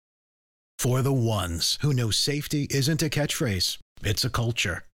For the ones who know safety isn't a catchphrase, it's a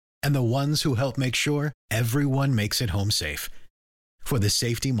culture. And the ones who help make sure everyone makes it home safe. For the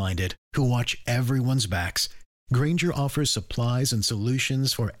safety-minded who watch everyone's backs, Grainger offers supplies and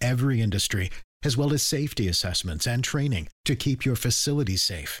solutions for every industry, as well as safety assessments and training to keep your facilities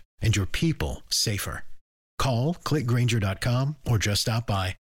safe and your people safer. Call, click Grainger.com, or just stop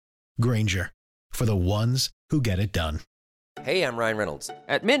by. Grainger, for the ones who get it done. Hey, I'm Ryan Reynolds.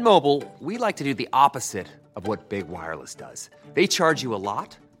 At Mint Mobile, we like to do the opposite of what Big Wireless does. They charge you a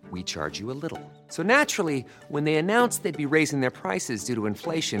lot, we charge you a little. So naturally, when they announced they'd be raising their prices due to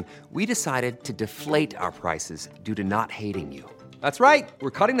inflation, we decided to deflate our prices due to not hating you. That's right. We're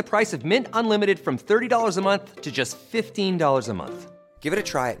cutting the price of Mint Unlimited from $30 a month to just $15 a month. Give it a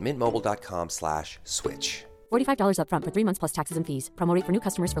try at mintmobile.com/switch. $45 up front for 3 months plus taxes and fees. Promo rate for new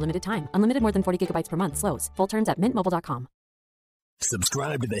customers for limited time. Unlimited more than 40 gigabytes per month. Slows full terms at mintmobile.com.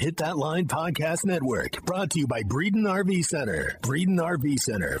 Subscribe to the Hit That Line Podcast Network, brought to you by Breeden RV Center. Breeden RV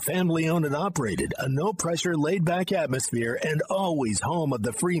Center, family owned and operated, a no-pressure, laid-back atmosphere, and always home of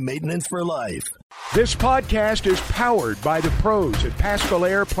the free maintenance for life. This podcast is powered by the pros at Paschal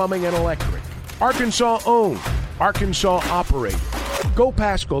Air Plumbing and Electric. Arkansas owned, Arkansas operated.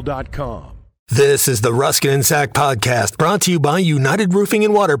 GoPaschal.com. This is the Ruskin and Sack Podcast, brought to you by United Roofing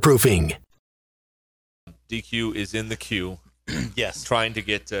and Waterproofing. DQ is in the queue. Yes. Trying to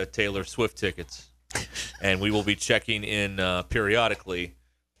get Taylor Swift tickets. And we will be checking in periodically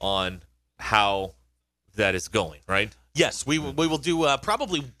on how that is going, right? Yes, we will do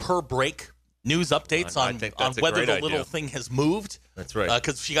probably per break news updates on whether the little thing has moved. That's right.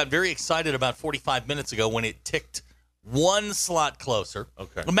 Because she got very excited about 45 minutes ago when it ticked one slot closer.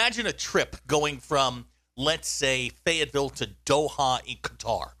 Okay. Imagine a trip going from, let's say, Fayetteville to Doha in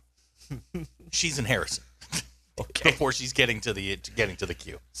Qatar. She's in Harrison. Okay. Before she's getting to the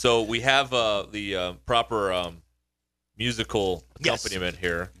queue. So we have the proper musical accompaniment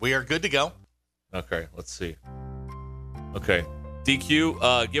here. We are good to go. Okay, let's see. Okay,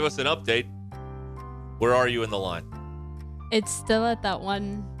 DQ, give us an update. Where are you in the line? It's still at that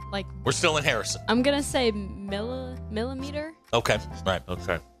one, we're still in Harrison. I'm gonna say millimeter. Okay, right.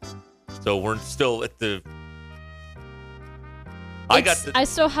 Okay, so we're still at the. I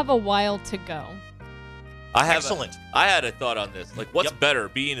still have a while to go. Excellent. I had a thought on this. What's better,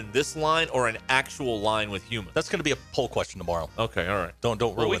 being in this line or an actual line with humans? That's going to be a poll question tomorrow. Okay, all right. Don't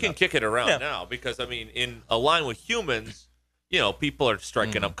ruin it. We can kick it around now because, in a line with humans, people are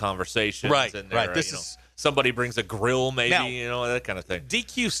striking up conversations. Right, and right. This is somebody brings a grill, maybe, now, that kind of thing.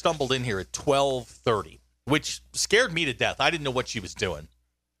 DQ stumbled in here at 12:30, which scared me to death. I didn't know what she was doing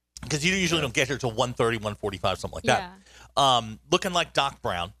because you usually don't get here till 1:30, 1:45, something like that. Looking like Doc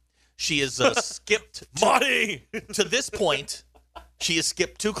Brown. She has skipped to this point. She has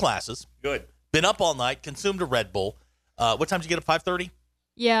skipped 2 classes. Good. Been up all night. Consumed a Red Bull. What time did you get up? 5:30.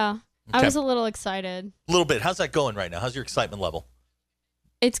 Yeah, okay. I was a little excited. A little bit. How's that going right now? How's your excitement level?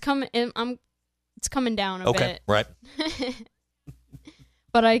 It's coming. It's coming down a bit. Okay. Right.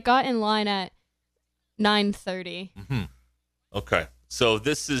 But I got in line at 9:30. Mm-hmm. Okay. So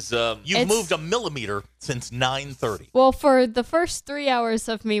this is you've moved a millimeter since 9:30. Well, for the first 3 hours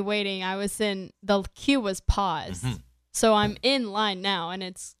of me waiting, the queue was paused. Mm-hmm. So I'm in line now, and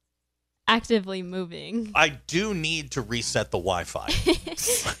it's actively moving. I do need to reset the Wi-Fi.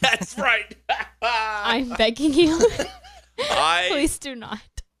 That's right. I'm begging you. Please do not.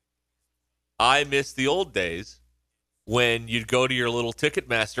 I miss the old days when you'd go to your little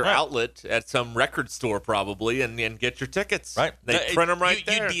Ticketmaster outlet at some record store probably and get your tickets. Right. They print them there.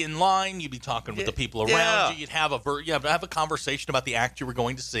 You'd be in line. You'd be talking with the people around you. You'd have a conversation about the act you were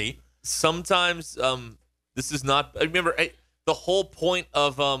going to see. Sometimes this is not – I remember the whole point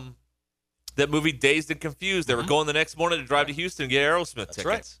of that movie Dazed and Confused. They were going the next morning to drive to Houston and get Aerosmith tickets.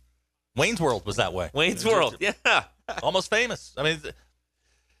 Right. Wayne's World was that way. Wayne's World, yeah. Almost famous. I mean –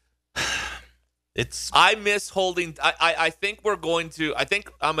 I miss holding. I think we're going to. I think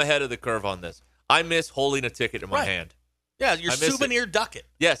I'm ahead of the curve on this. I miss holding a ticket in my hand. Yeah, your souvenir ducat.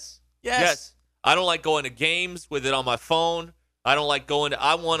 Yes. I don't like going to games with it on my phone. I don't like going to.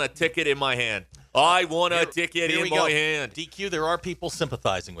 I want a ticket in my hand. I want a ticket in my hand. DQ, there are people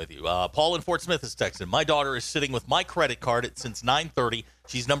sympathizing with you. Paul in Fort Smith has texted. My daughter is sitting with my credit card since 9:30.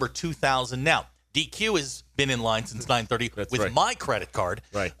 She's number 2,000 now. DQ has been in line since 9:30 with my credit card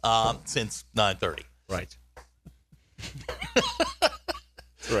since 9:30. Right.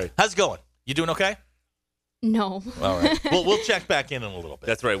 Right. How's it going? You doing okay? No. All right. We'll check back in a little bit.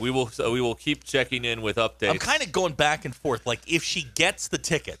 That's right. We will keep checking in with updates. I'm kind of going back and forth. Like if she gets the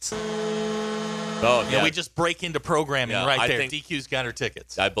tickets, Oh, You know, we just break into programming Yeah, right I there. think- DQ's got her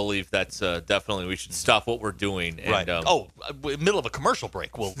tickets. I believe that's definitely, we should stop what we're doing. And, Right. Middle of a commercial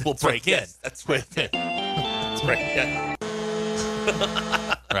break, we'll break in. Yes, that's right. That's right. Yeah.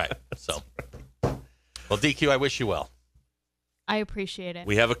 Right. So, well, DQ, I wish you well. I appreciate it.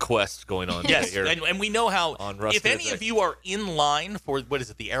 We have a quest going on Yes, here. and we know how. On Rusty If any Today. of you are in line for what is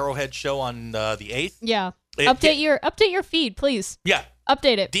it, the Arrowhead show on the 8th? Yeah. Update your feed, please. Yeah.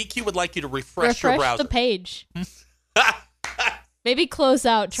 Update it. DQ would like you to refresh your browser. the page. Maybe close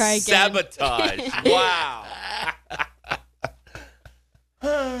out. Try again. Sabotage. Wow.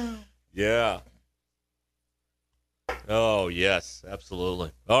 Yeah. Oh, yes,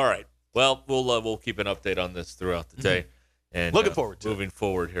 absolutely. All right. Well, we'll keep an update on this throughout the day. And Looking forward to it. moving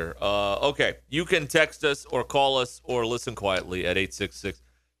forward here. Okay. You can text us or call us or listen quietly at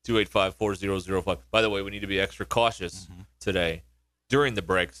 866-285-4005. By the way, we need to be extra cautious today during the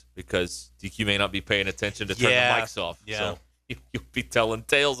breaks because DQ may not be paying attention to turn the mics off. Yeah. So you'll be telling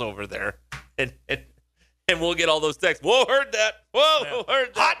tales over there. And we'll get all those texts. Whoa, heard that. Whoa,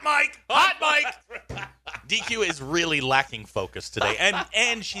 heard that. Hot mic. DQ is really lacking focus today,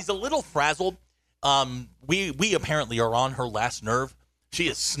 and she's a little frazzled. We apparently are on her last nerve. She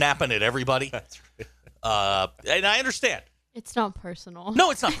is snapping at everybody. That's right. And I understand. It's not personal.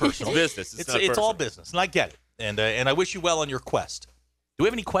 No, it's not personal. It's business. It's not it's all personal. business, and I get it. And I wish you well on your quest. Do we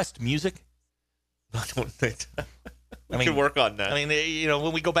have any quest music? I don't think we I can mean- work on that. I mean, you know,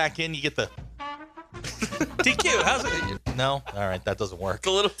 when we go back in, you get the DQ. How's it? No, all right, that doesn't work. It's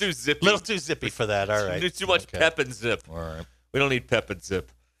a little too zippy. A little too zippy for that. All right, Too much Okay. pep and zip. All right. We don't need pep and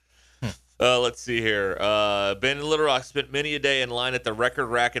zip. Let's see here. Ben in Little Rock spent many a day in line at the Record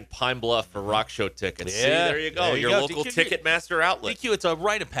Rack in Pine Bluff for rock show tickets. See, Yeah, there you go. there you Your go. local DQ, Ticketmaster outlet. DQ, it's a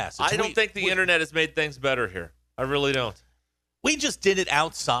rite of passage. I don't think the internet has made things better here. I really don't. We just did it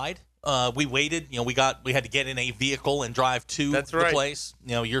outside. We waited. You know, we had to get in a vehicle and drive to That's the right. place.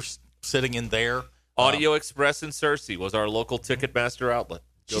 You know, you're sitting in there. Audio Express in Searcy was our local Ticketmaster outlet.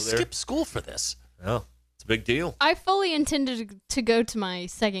 Go She there. skipped school for this. Oh, it's a big deal. I fully intended to go to my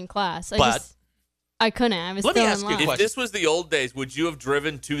second class. But- I couldn't. I was Let me still ask in you a line. If question. this was the old days, would you have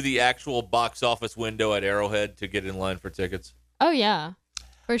driven to the actual box office window at Arrowhead to get in line for tickets? Oh yeah,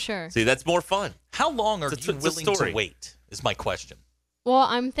 for sure. See, that's more fun. How long are It's you a willing story. to wait? Is my question. Well,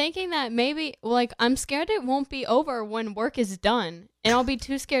 I'm thinking that maybe, like, I'm scared it won't be over when work is done, and I'll be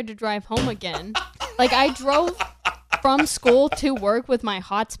too scared to drive home again. Like, I drove from school to work with my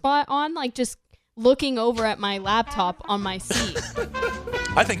hotspot on, like, just looking over at my laptop on my seat.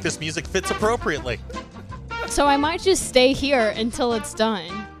 I think this music fits appropriately. So I might just stay here until it's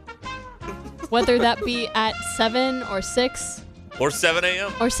done. Whether that be at 7 or 6 Or 7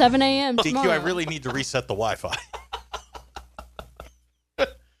 a.m. or 7 a.m. DQ, tomorrow. I really need to reset the Wi-Fi.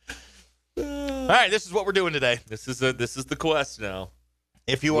 All right, this is what we're doing today. This is the quest now.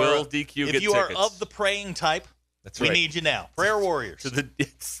 If you Will are DQ if get you are tickets? of the praying type, That's we right. need you now. Prayer warriors. to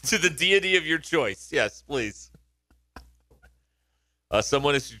the deity of your choice. Yes, please.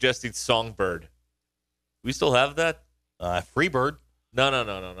 Someone is suggesting Songbird. We still have that? Freebird. No.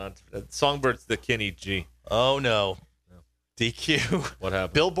 Not, Songbird's the Kenny G. Oh no. DQ. What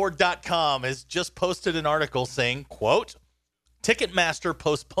happened? Billboard.com has just posted an article saying, quote, Ticketmaster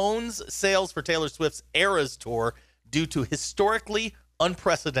postpones sales for Taylor Swift's Eras Tour due to historically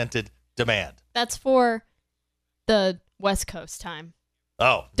unprecedented demand. That's for the West Coast time.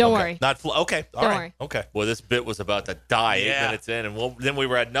 Oh, Don't okay. worry. Not okay. All Don't right. worry. Okay. Boy, this bit was about to die 8 Yeah. minutes in, and then we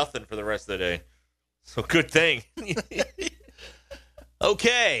were at nothing for the rest of the day. So good thing.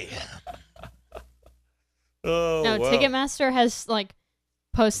 Okay. Oh, No, wow. Ticketmaster has like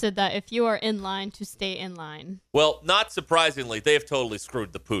posted that if you are in line, to stay in line. Well, not surprisingly, they have totally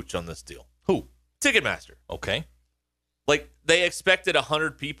screwed the pooch on this deal. Who? Ticketmaster. Okay. Like, they expected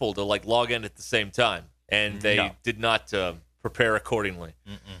 100 people to, like, log in at the same time, and they No. did not prepare accordingly.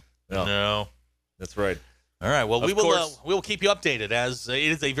 No. That's right. All right. Well, Of we course. will keep you updated as it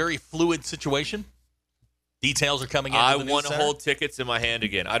is a very fluid situation. Details are coming in. I from the want news to center. hold tickets in my hand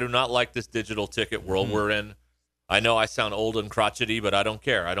again. I do not like this digital ticket world we're in. I know I sound old and crotchety, but I don't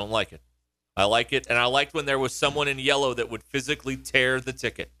care. I don't like it. I like it, and I liked when there was someone in yellow that would physically tear the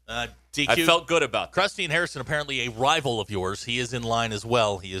ticket. DQ. I felt good about that. Krusty and Harrison, apparently a rival of yours. He is in line as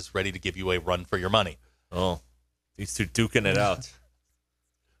well. He is ready to give you a run for your money. Oh, these two duking it out.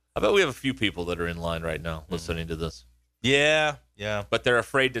 I bet we have a few people that are in line right now listening to this. Yeah. But they're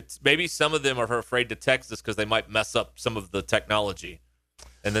afraid to, maybe some of them are afraid to text us because they might mess up some of the technology.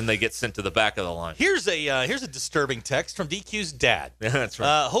 And then they get sent to the back of the line. Here's a disturbing text from DQ's dad. Yeah, that's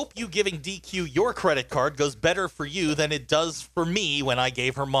right. Hope you giving DQ your credit card goes better for you than it does for me when I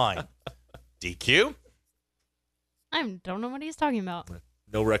gave her mine. DQ? I don't know what he's talking about.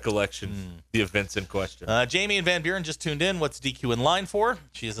 No recollection. The events in question. Jamie and Van Buren just tuned in. What's DQ in line for?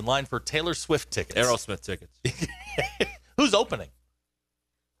 She is in line for Taylor Swift tickets. Aerosmith tickets. Who's opening?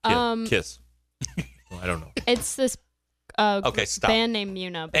 Kiss. Well, I don't know. It's this Okay, stop. band named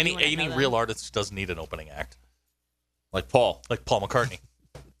Muna. but you wouldn't Any know real them. artist doesn't need an opening act. Like Paul. Like Paul McCartney.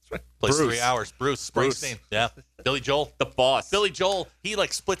 Plays Bruce. 3 hours. Bruce Springsteen. Yeah. Billy Joel. The Boss. Billy Joel, he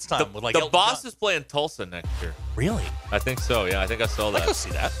like splits time with like the Elton Boss John. is playing Tulsa next year. Really? I think so. Yeah, I think I saw I'd go that. see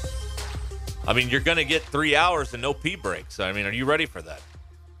that. I mean, you're going to get 3 hours and no pee breaks. I mean, are you ready for that?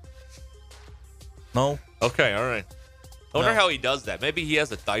 No. Okay, all right. I wonder No. how he does that. Maybe he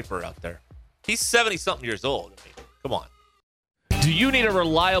has a diaper out there. He's 70-something years old. I mean, come on. Do you need a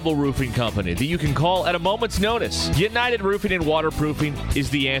reliable roofing company that you can call at a moment's notice? United Roofing and Waterproofing is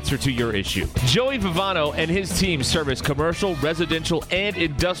the answer to your issue. Joey Vivano and his team service commercial, residential, and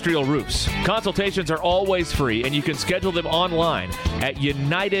industrial roofs. Consultations are always free, and you can schedule them online at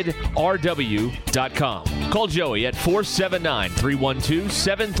unitedrw.com. Call Joey at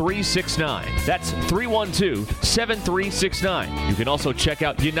 479-312-7369. That's 312-7369. You can also check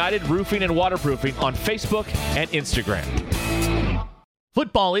out United Roofing and Waterproofing on Facebook and Instagram.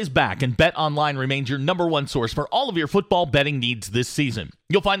 Football is back, and BetOnline remains your number one source for all of your football betting needs this season.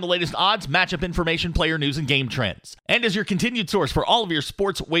 You'll find the latest odds, matchup information, player news, and game trends. And as your continued source for all of your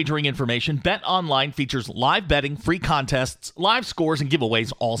sports wagering information, BetOnline features live betting, free contests, live scores, and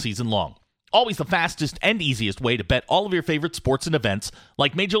giveaways all season long. Always the fastest and easiest way to bet all of your favorite sports and events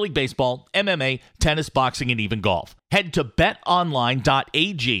like Major League Baseball, MMA, tennis, boxing, and even golf. Head to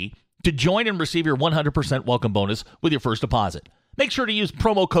betonline.ag to join and receive your 100% welcome bonus with your first deposit. Make sure to use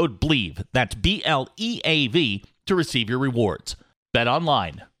promo code BLEAV, that's BLEAV, to receive your rewards. Bet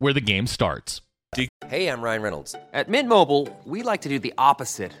online, where the game starts. Hey, I'm Ryan Reynolds. At Mint Mobile, we like to do the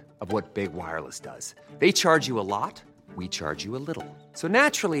opposite of what Big Wireless does. They charge you a lot, we charge you a little. So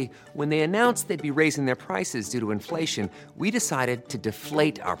naturally, when they announced they'd be raising their prices due to inflation, we decided to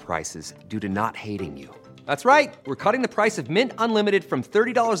deflate our prices due to not hating you. That's right. We're cutting the price of Mint Unlimited from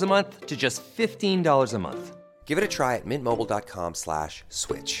 $30 a month to just $15 a month. Give it a try at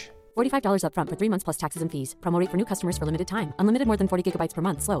mintmobile.com/switch. $45 upfront for 3 months plus taxes and fees. Promo rate for new customers for limited time. Unlimited more than 40 gigabytes per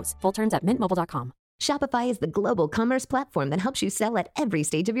month. Slows full terms at mintmobile.com. Shopify is the global commerce platform that helps you sell at every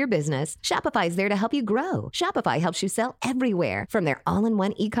stage of your business. Shopify is there to help you grow. Shopify helps you sell everywhere, from their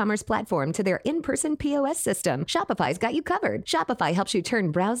all-in-one e-commerce platform to their in-person POS system. Shopify's got you covered. Shopify helps you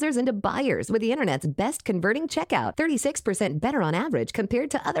turn browsers into buyers with the internet's best converting checkout, 36% better on average compared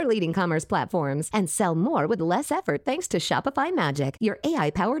to other leading commerce platforms, and sell more with less effort thanks to Shopify Magic, your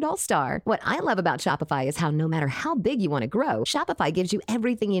AI-powered all-star. What I love about Shopify is how no matter how big you want to grow, Shopify gives you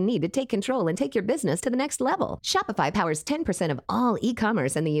everything you need to take control and take your business to the next level. Shopify powers 10% of all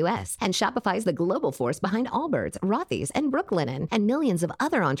e-commerce in the U.S., and Shopify is the global force behind Allbirds, Rothy's, and Brooklinen, and millions of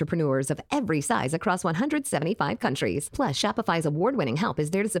other entrepreneurs of every size across 175 countries. Plus, Shopify's award-winning help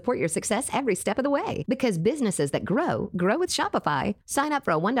is there to support your success every step of the way. Because businesses that grow with Shopify. Sign up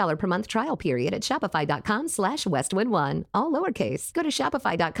for a $1 per month trial period at shopify.com/Westwood1, all lowercase. Go to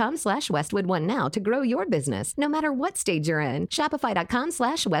shopify.com/Westwood1 now to grow your business, no matter what stage you're in.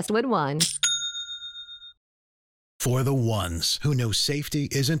 Shopify.com/Westwood1. For the ones who know safety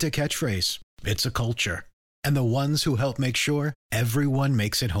isn't a catchphrase, it's a culture. And the ones who help make sure everyone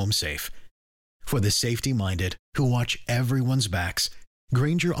makes it home safe. For the safety-minded who watch everyone's backs,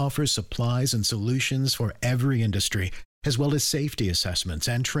 Grainger offers supplies and solutions for every industry, as well as safety assessments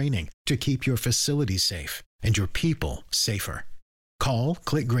and training to keep your facilities safe and your people safer. Call,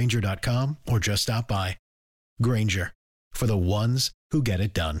 click Grainger.com, or just stop by. Grainger, for the ones who get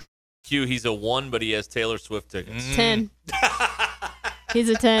it done. Q, he's a 1, but he has Taylor Swift tickets. 10. He's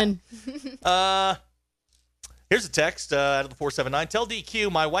a 10. Here's a text out of the 479. Tell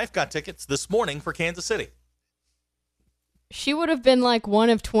DQ my wife got tickets this morning for Kansas City. She would have been like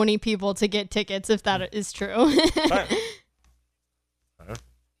one of 20 people to get tickets if that is true.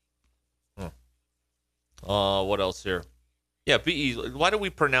 What else here? Yeah, B-E. Why do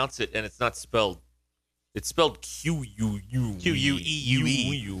we pronounce it and it's not spelled? It's spelled Q-U-U.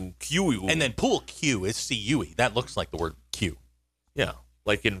 Q-U-E-U-E. Q-U. And then pool Q is C-U-E. That looks like the word Q. Yeah,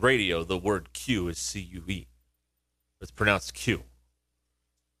 like in radio, the word Q is C-U-E. It's pronounced Q.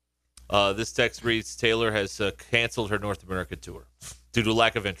 This text reads, Taylor has canceled her North America tour due to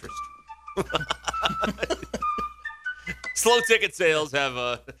lack of interest. Slow ticket sales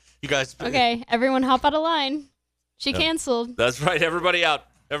have... you guys... Okay, everyone hop out of line. She canceled. That's right. Everybody out.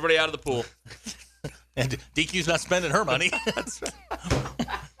 Everybody out of the pool. And DQ's not spending her money. That's right.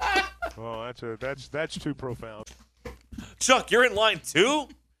 Oh, that's too profound. Chuck, you're in line too?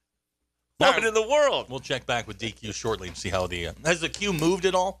 What in the world? We'll check back with DQ shortly and see how has the queue moved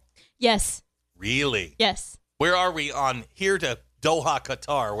at all? Yes. Really? Yes. Where are we on here to Doha,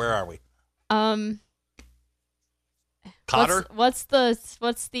 Qatar? Where are we? Cotter? What's the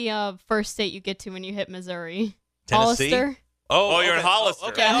first state you get to when you hit Missouri? Tennessee? Hollister? Oh, you're in Hollister.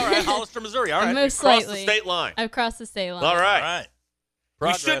 Okay, all right. Hollister, Missouri. All right. I moved Across slightly. the state line. I've crossed the state line. All right. All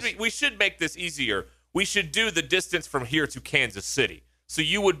right. We should make this easier. We should do the distance from here to Kansas City. So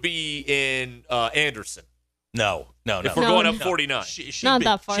you would be in Anderson. No. If we're going up 49. Not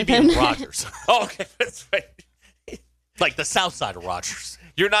that far, She'd be then. in Rogers. Oh, okay. That's right. Like the south side of Rogers.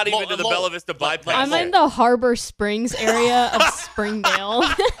 You're not even to the Bella Vista bypass. I'm in the Harbor Springs area of Springdale.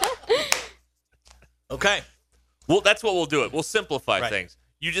 Okay. Well, that's what we'll do. We'll simplify things.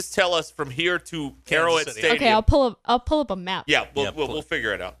 You just tell us from here to Arrowhead Stadium. Okay, I'll pull up a map. Yeah, we'll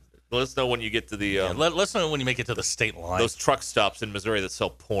figure it out. Let us know when you get to the. Let us know when you make it to the state line. Those truck stops in Missouri that sell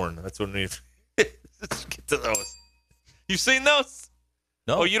porn. That's when we let's get to those. You've seen those?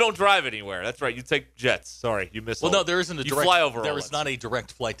 No. Oh, you don't drive anywhere. That's right. You take jets. Sorry, you missed. Well, no, there isn't a direct. You fly over. There is not a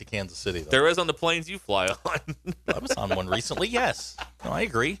direct flight to Kansas City, though. There is on the planes you fly on. I was on one recently. Yes. No, I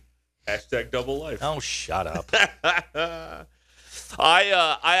agree. Hashtag double life. Oh, shut up.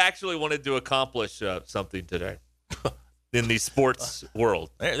 I actually wanted to accomplish something today in the sports world.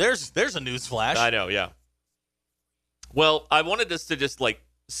 There's a news flash. I know, yeah. Well, I wanted us to just like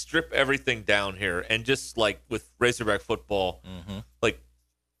strip everything down here and just like with Razorback football, like,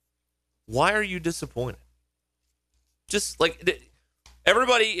 why are you disappointed? Just like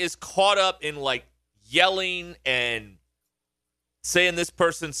everybody is caught up in like yelling and saying this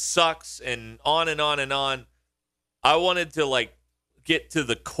person sucks and on and on and on. I wanted to like get to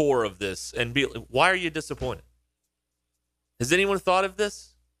the core of this and be like, why are you disappointed? Has anyone thought of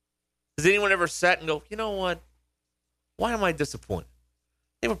this? Has anyone ever sat and go, you know what? Why am I disappointed?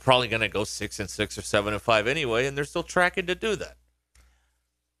 They were probably going to go 6-6 or 7-5 anyway, and they're still tracking to do that.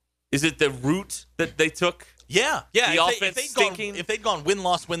 Is it the route that they took? Yeah. The offense stinking. If they'd gone win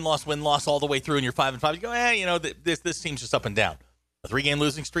loss all the way through, and you're 5-5, you go, this team's just up and down. A 3-game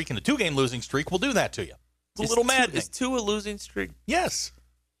losing streak and a 2-game losing streak will do that to you. It's a little maddening. Is 2 a losing streak? Yes.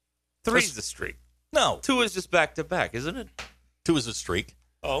 3 is a streak. No. 2 is just back to back, isn't it? 2 is a streak.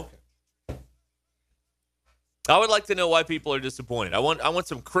 Oh, okay. I would like to know why people are disappointed. I want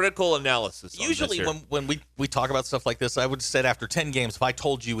some critical analysis. Usually, when we talk about stuff like this, I would have said after 10 games, if I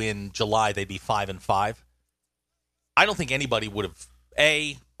told you in July they'd be 5-5, I don't think anybody would have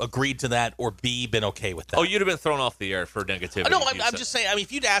A, agreed to that, or B, been okay with that. Oh, you'd have been thrown off the air for negativity. No, I'm just saying. I mean,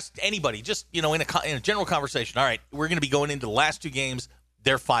 if you'd asked anybody, just in a general conversation, all right, we're going to be going into the last 2 games.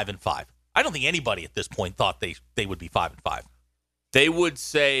 They're 5-5. I don't think anybody at this point thought they would be 5-5. They would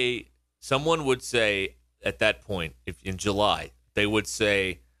say, someone would say at that point, if in July, they would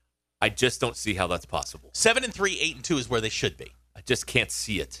say, I just don't see how that's possible. 7-3, 8-2 is where they should be. I just can't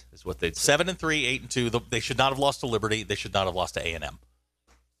see it, is what they'd say. 7-3, 8-2. They should not have lost to Liberty. They should not have lost to A&M.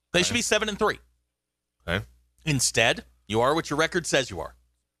 They should be 7-3. Okay. Instead, you are what your record says you are,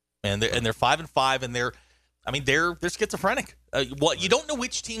 and they're 5-5, and they're schizophrenic. You don't know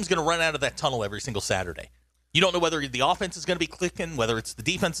which team's going to run out of that tunnel every single Saturday. You don't know whether the offense is going to be clicking, whether it's the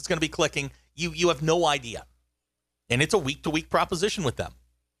defense that's going to be clicking. You have no idea, and it's a week-to-week proposition with them.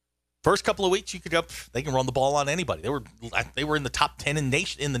 First couple of weeks, you could go, they can run the ball on anybody. They were in the top 10 in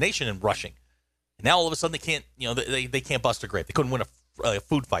the nation in rushing. And now all of a sudden they can't. They can't bust a grape. They couldn't win a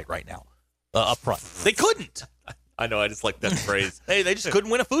food fight right now up front. They couldn't. I know. I just like that phrase. They just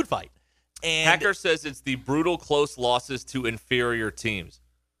couldn't win a food fight. And Hacker says it's the brutal close losses to inferior teams.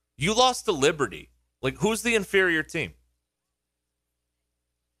 You lost to Liberty. Like, who's the inferior team?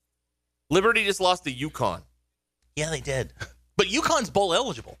 Liberty just lost to UConn. Yeah, they did. But UConn's bowl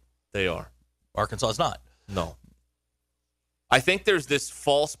eligible. They are. Arkansas is not. No. I think there's this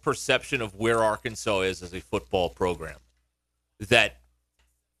false perception of where Arkansas is as a football program. That,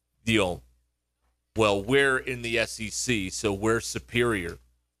 we're in the SEC, so we're superior.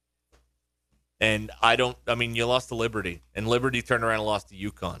 And you lost to Liberty, and Liberty turned around and lost to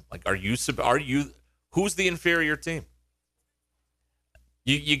UConn. Like, who's the inferior team?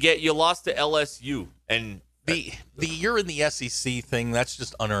 You lost to LSU, and the you're in the SEC thing, that's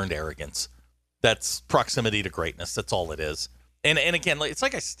just unearned arrogance. That's proximity to greatness. That's all it is. And again, it's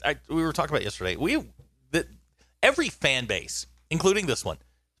like we were talking about yesterday. Every fan base, including this one,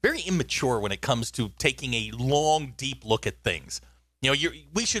 very immature when it comes to taking a long, deep look at things.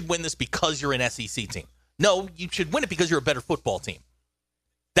 We should win this because you're an SEC team. No, you should win it because you're a better football team.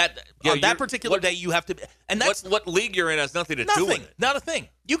 That particular day, you have to. And that's what league you're in has nothing to do with it. Not a thing.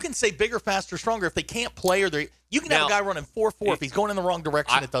 You can say bigger, faster, stronger if they can't play, or you can have a guy running 4.4 if he's going in the wrong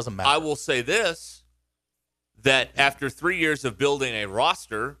direction. It doesn't matter. I will say this: that after 3 years of building a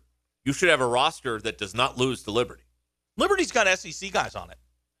roster, you should have a roster that does not lose to Liberty. Liberty's got SEC guys on it.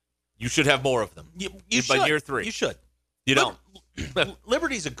 You should have more of them. You by should. year 3. You should. You don't.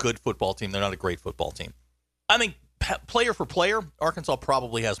 Liberty's a good football team. They're not a great football team. I think player for player, Arkansas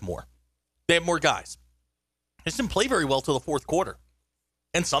probably has more. They have more guys. They just didn't play very well till the fourth quarter.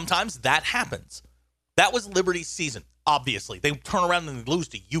 And sometimes that happens. That was Liberty's season, obviously. They turn around and lose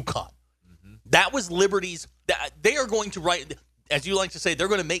to UConn. Mm-hmm. That was Liberty's. They are going to write, as you like to say, they're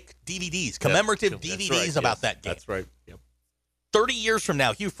going to make DVDs, commemorative DVDs about that game. That's right. Yep. 30 years from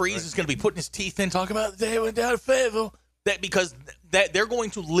now, Hugh Freeze is going to be putting his teeth in, talking about they went down to Fayetteville. Because they're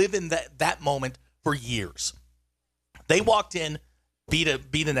going to live in that moment for years. They walked in, beat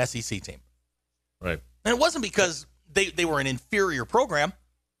an SEC team. Right. And it wasn't because they were an inferior program,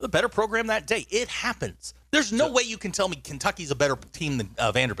 a better program that day. It happens. There's no way you can tell me Kentucky's a better team than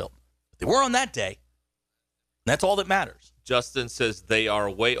Vanderbilt. They were on that day. That's all that matters. Justin says they are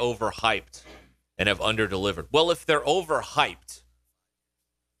way overhyped and have underdelivered. Well, if they're overhyped,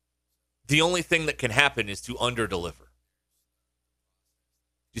 the only thing that can happen is to underdeliver.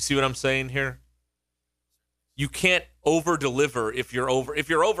 Do you see what I'm saying here? You can't over-deliver if you're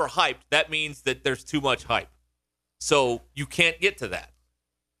overhyped. That means that there's too much hype. So you can't get to that.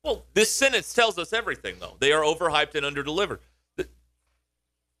 Well, this sentence tells us everything, though. They are overhyped and underdelivered.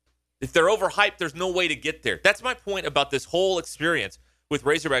 If they're overhyped, there's no way to get there. That's my point about this whole experience with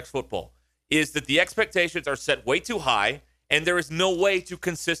Razorbacks football, is that the expectations are set way too high, and there is no way to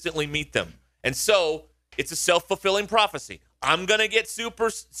consistently meet them. And so it's a self-fulfilling prophecy. I'm going to get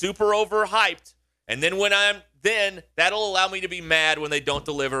super, super overhyped. And then that'll allow me to be mad when they don't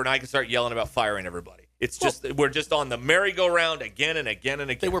deliver, and I can start yelling about firing everybody. It's just we're just on the merry-go-round again and again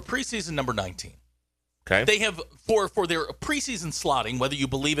and again. They were preseason number 19. Okay. They have for their preseason slotting, whether you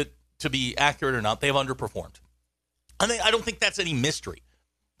believe it to be accurate or not, they have underperformed. I don't think that's any mystery.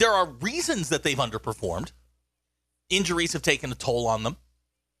 There are reasons that they've underperformed. Injuries have taken a toll on them.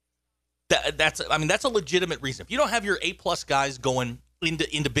 That's a legitimate reason. If you don't have your A-plus guys going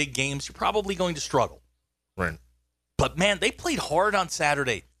into big games, you're probably going to struggle. Right. But, man, they played hard on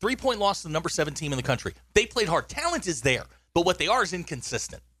Saturday. 3-point loss to the number 7 team in the country. They played hard. Talent is there, but what they are is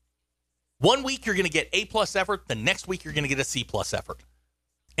inconsistent. One week you're going to get A-plus effort. The next week you're going to get a C-plus effort.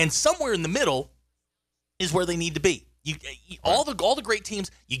 And somewhere in the middle is where they need to be. All the great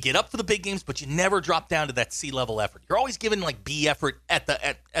teams, you get up for the big games, but you never drop down to that C-level effort. You're always giving like B effort at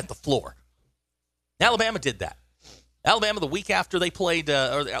the floor. Alabama did that. Alabama, the week after they played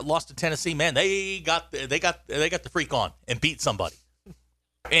or lost to Tennessee, man, they got the freak on and beat somebody.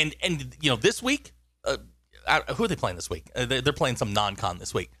 And this week, who are they playing this week? They're playing some non-con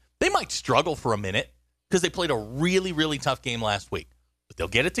this week. They might struggle for a minute because they played a really, really tough game last week. But they'll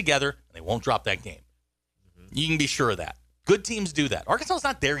get it together and they won't drop that game. Mm-hmm. You can be sure of that. Good teams do that. Arkansas's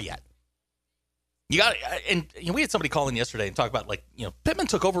not there yet. You got, and we had somebody call in yesterday and talk about Pittman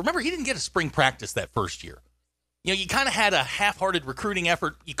took over. Remember, he didn't get a spring practice that first year. You kind of had a half-hearted recruiting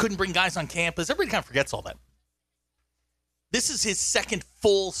effort. You couldn't bring guys on campus. Everybody kind of forgets all that. This is his second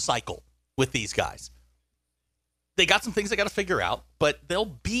full cycle with these guys. They got some things they got to figure out, but they'll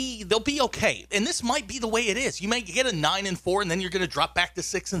be okay. And this might be the way it is. You may get a 9-4, and then you're going to drop back to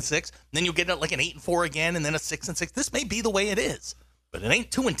 6-6. And then you'll get like an 8-4 again, and then a 6-6. This may be the way it is, but it ain't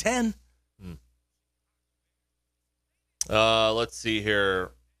 2-10. Let's see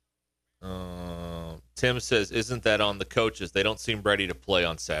here. Tim says, isn't that on the coaches? They don't seem ready to play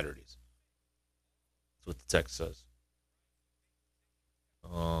on Saturdays. That's what the text says.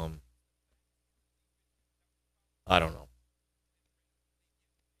 I don't know.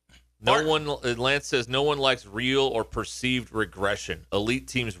 Lance says, no one likes real or perceived regression. Elite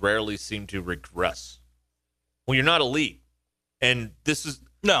teams rarely seem to regress. Well, you're not elite. And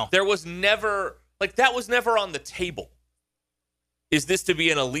there was never, that was never on the table. Is this to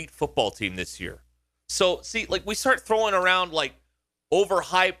be an elite football team this year? So, see, we start throwing around,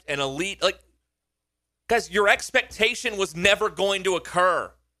 overhyped and elite. Guys, your expectation was never going to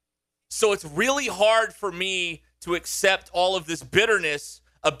occur. So it's really hard for me to accept all of this bitterness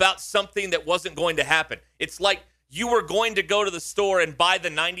about something that wasn't going to happen. It's like you were going to go to the store and buy the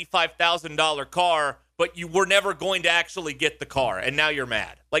 $95,000 car, but you were never going to actually get the car, and now you're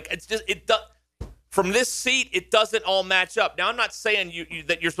mad. From this seat, it doesn't all match up. Now, I'm not saying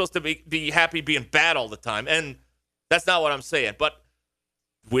that you're supposed to be happy being bad all the time, and that's not what I'm saying. But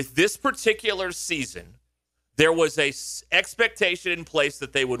with this particular season, There was a expectation in place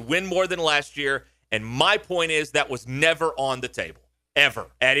that they would win more than last year, and my point is that was never on the table, ever,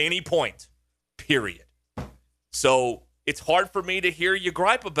 at any point, period. So it's hard for me to hear you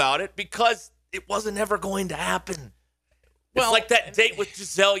gripe about it because it wasn't ever going to happen. Well, it's like that date with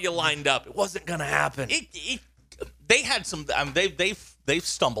Giselle you lined up. It wasn't going to happen. They had some. They've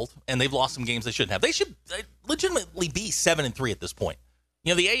stumbled and they've lost some games they shouldn't have. They should legitimately be 7-3 at this point.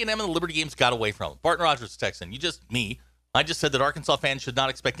 You know, the A&M and the Liberty games got away from them. Barton Rogers texting, I just said that Arkansas fans should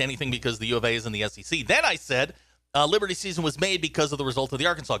not expect anything because the U of A is in the SEC. Then I said Liberty season was made because of the result of the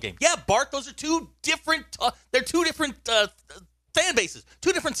Arkansas game. Yeah, Bart, those are two different. They're two different fan bases,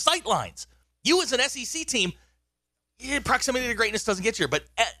 two different sight lines. You as an SEC team, proximity to greatness doesn't get you here. But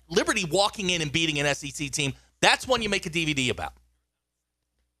at Liberty walking in and beating an SEC team, that's one you make a DVD about.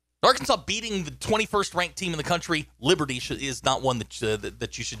 Arkansas beating the 21st ranked team in the country, Liberty is not one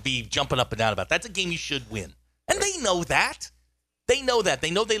that you should be jumping up and down about. That's a game you should win. And they know that. They know that.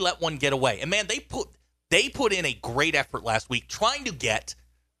 They know they let one get away. And, man, they put in a great effort last week trying to get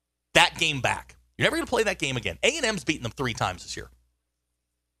that game back. You're never going to play that game again. A&M's beaten them 3 times this year.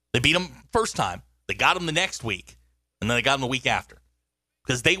 They beat them first time. They got them the next week. And then they got them the week after.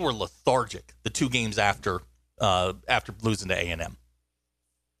 Because they were lethargic the 2 games after losing to A&M.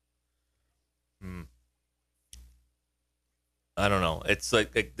 I don't know. It's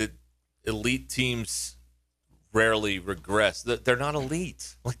like the elite teams rarely regress. They're not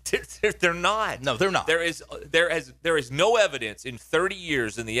elite. Like they're not. No, they're not. There is no evidence in 30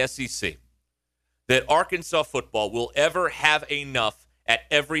 years in the SEC that Arkansas football will ever have enough at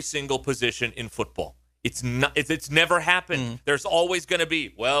every single position in football. It's not. It's never happened. There's always going to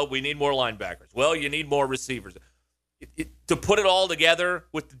be. Well, we need more linebackers. Well, you need more receivers. To put it all together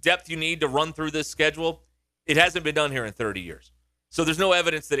with the depth you need to run through this schedule, it hasn't been done here in 30 years. So there's no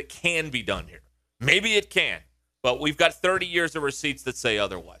evidence that it can be done here. Maybe it can, but we've got 30 years of receipts that say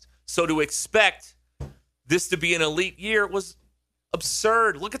otherwise. So to expect this to be an elite year was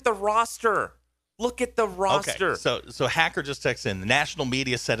absurd. Look at the roster. Okay, so Hacker just texts in. The national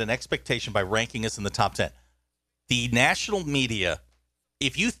media set an expectation by ranking us in the top 10. The national media,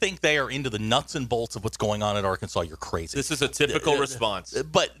 if you think they are into the nuts and bolts of what's going on at Arkansas, you're crazy. This is a typical response.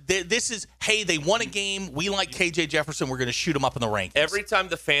 But this is, hey, they won a game. We like KJ Jefferson. We're going to shoot them up in the rankings. Every time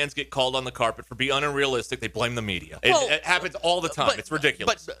the fans get called on the carpet for being unrealistic, they blame the media. It happens all the time. It's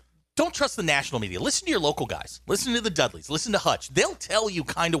ridiculous. But don't trust the national media. Listen to your local guys. Listen to the Dudleys. Listen to Hutch. They'll tell you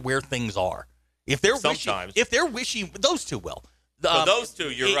kind of where things are. If they're wishy, those two will. Those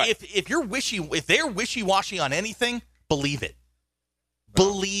two, you're right. If they're wishy-washy on anything, believe it.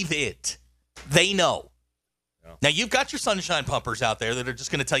 Believe it. They know. Yeah. Now, you've got your sunshine pumpers out there that are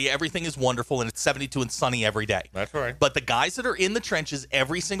just going to tell you everything is wonderful and it's 72 and sunny every day. That's right. But the guys that are in the trenches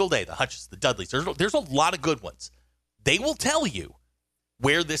every single day, the Hutches, the Dudleys, there's a lot of good ones. They will tell you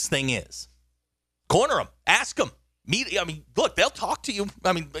where this thing is. Corner them. Ask them. Look, they'll talk to you.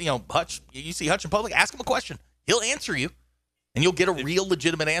 Hutch, you see Hutch in public, ask him a question. He'll answer you, and you'll get a real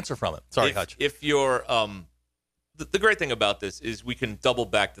legitimate answer from him. Sorry, Hutch. If you're the great thing about this is we can double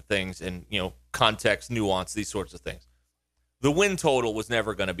back to things and, context, nuance, these sorts of things. The win total was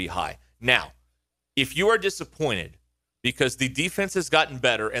never going to be high. Now, if you are disappointed because the defense has gotten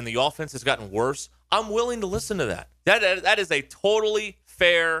better and the offense has gotten worse, I'm willing to listen to that. That is a totally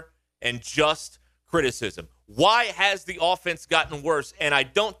fair and just criticism. Why has the offense gotten worse? And I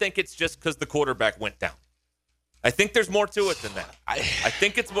don't think it's just because the quarterback went down. I think there's more to it than that. I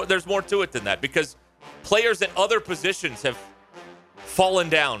think there's more to it than that because players at other positions have fallen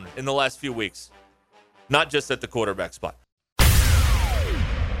down in the last few weeks, not just at the quarterback spot.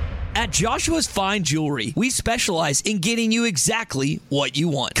 At Joshua's Fine Jewelry, we specialize in getting you exactly what you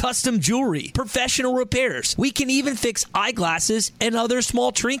want. Custom jewelry, professional repairs. We can even fix eyeglasses and other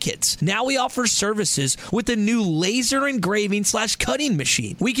small trinkets. Now we offer services with a new laser engraving / cutting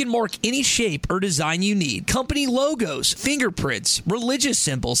machine. We can mark any shape or design you need. Company logos, fingerprints, religious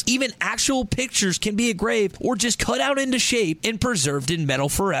symbols, even actual pictures can be engraved or just cut out into shape and preserved in metal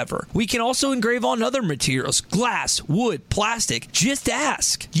forever. We can also engrave on other materials, glass, wood, plastic. Just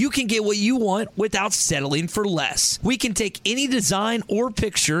ask. You can get what you want without settling for less. We can take any design or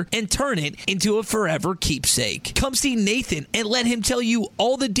picture and turn it into a forever keepsake. Come see Nathan and let him tell you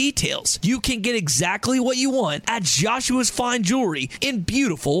all the details. You can get exactly what you want at Joshua's Fine Jewelry in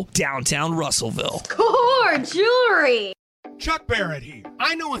beautiful downtown Russellville. Core Jewelry. Chuck Barrett here.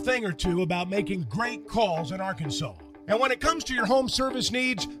 I know a thing or two about making great calls in Arkansas. And when it comes to your home service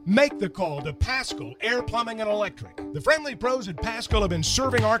needs, make the call to Paschal Air Plumbing and Electric. The friendly pros at Paschal have been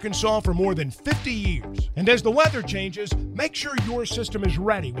serving Arkansas for more than 50 years. And as the weather changes, make sure your system is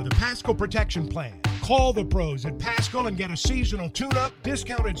ready with a Paschal protection plan. Call the pros at Paschal and get a seasonal tune-up,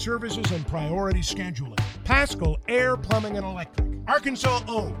 discounted services, and priority scheduling. Paschal Air, Plumbing, and Electric. Arkansas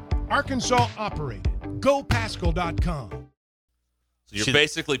owned. Arkansas operated. GoPaschal.com. So you're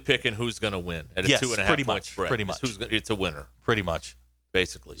basically picking who's going to win at a 2.5 point spread. Pretty much. It's a winner. Pretty much.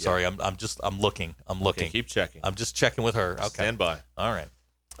 Basically. Yeah. Sorry, I'm looking. Okay, keep checking. I'm just checking with her. Okay. Stand by. All right.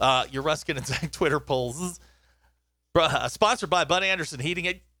 Your Ruskin and Zach Twitter polls. Sponsored by Bud Anderson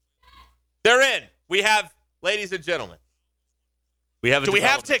Heating. They're in. We have, ladies and gentlemen. Do we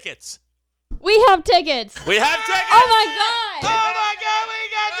have tickets? We have tickets. We have tickets. Oh my God. Oh my God, we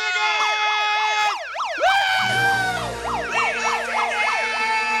got tickets.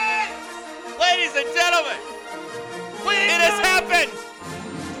 Ladies and gentlemen, it has happened.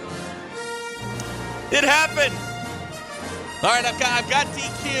 It happened. All right, I've got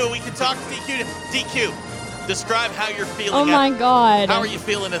DQ. We can talk to DQ. DQ, describe how you're feeling. Oh my God. How are you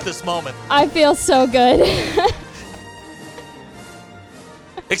feeling at this moment? I feel so good.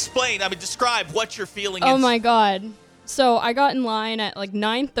 Explain. Describe what you're feeling. Oh my God. So I got in line at like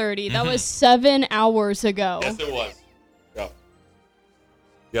 9:30. That was 7 hours ago. Yes, it was.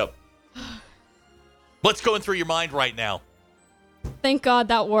 Yep. What's going through your mind right now? Thank God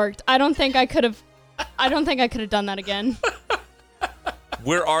that worked. I don't think I could have done that again.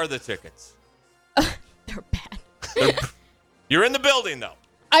 Where are the tickets? They're bad. You're in the building, though.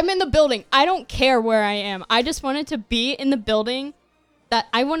 I'm in the building. I don't care where I am. I just wanted to be in the building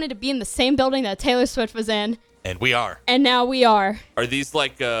I wanted to be in the same building that Taylor Swift was in. And we are. And now we are. Are these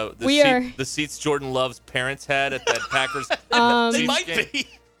like the seats Jordan Love's parents had at that Packers? They might be.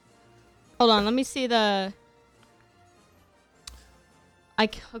 Hold on. Let me see the...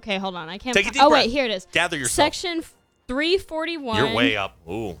 Okay, hold on. I can't... Take a deep breath. Wait. Here it is. Gather yourself. Section 341. You're way up.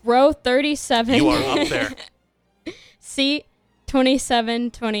 Ooh. Row 37. You are up there. Seat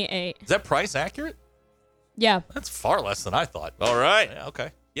 2728. Is that price accurate? Yeah. That's far less than I thought. All right. Yeah,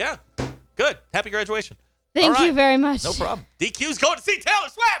 okay. Yeah. Good. Happy graduation. Thank you very much. No problem. DQ's going to see Taylor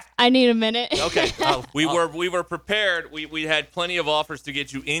Swift. I need a minute. Okay. We were prepared. We had plenty of offers to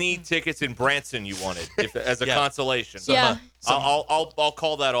get you any tickets in Branson you wanted as a consolation. Yeah. I'll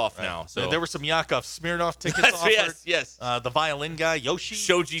call that off now. So there were some Yakov Smirnoff tickets offered. Yes. The violin guy, Yoshi.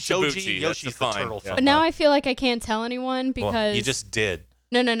 Shoji Tabuchi. Yoshi's the turtle. Yeah. But now I feel like I can't tell anyone because... Well, you just did.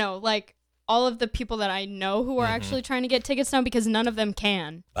 No. Like, all of the people that I know who are actually trying to get tickets now because none of them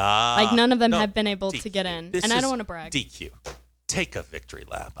can. Like, none of them have been able to get in. And I don't want to brag. DQ, take a victory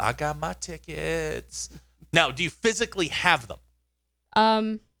lap. I got my tickets. Now, do you physically have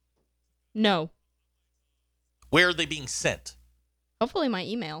them? No. Where are they being sent? Hopefully my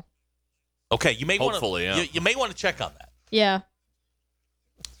email. Okay, you may want to. Hopefully, yeah. You may want to check on that. Yeah.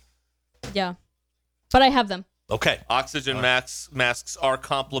 Yeah. But I have them. Okay. Oxygen masks are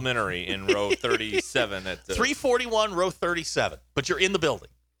complimentary in row 37 at 341, row 37. But you're in the building.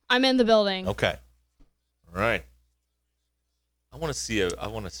 I'm in the building. Okay. All right. I want to see a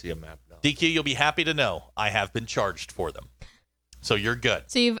map now. DQ, you'll be happy to know I have been charged for them. So you're good.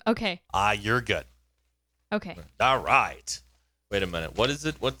 So okay. You're good. Okay. All right. Wait a minute. What is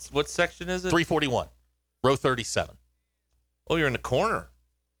it? What section is it? 341, row 37. Oh, you're in the corner.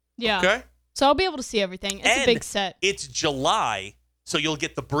 Yeah. Okay. So I'll be able to see everything. It's a big set. It's July, so you'll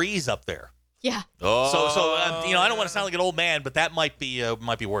get the breeze up there. Yeah. Oh. So I don't want to sound like an old man, but that might be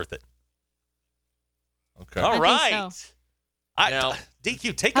worth it. Okay. All right. So. Now,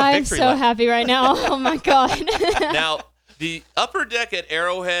 DQ, take a I'm victory so lap. happy right now. Oh my God. Now, the upper deck at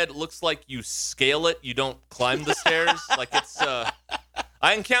Arrowhead looks like you scale it. You don't climb the stairs. Like it's.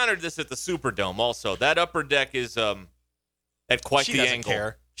 I encountered this at the Superdome. Also, that upper deck is at quite She the doesn't angle.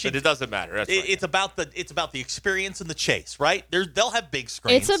 care. But it doesn't matter. That's right. It's about the experience and the chase, right? They'll have big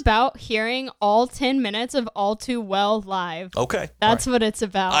screens. It's about hearing all 10 minutes of All Too Well live. Okay. That's what it's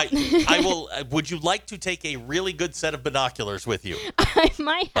about. I will. Would you like to take a really good set of binoculars with you? I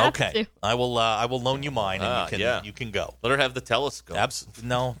might have Okay. to. I will loan you mine, and you can go. Let her have the telescope.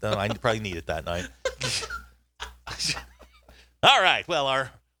 No, I probably need it that night. All right. Well,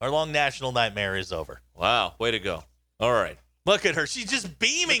 our long national nightmare is over. Wow. Way to go. All right. Look at her. She's just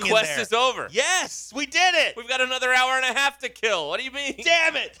beaming The in quest there. is over. Yes, we did it. We've got another hour and a half to kill. What do you mean?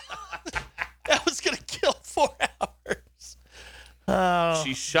 Damn it. That was going to kill 4 hours. Oh.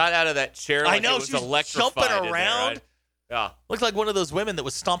 She shot out of that chair like I know, it was she was electrified jumping in there, around. right? Yeah. Looked like one of those women that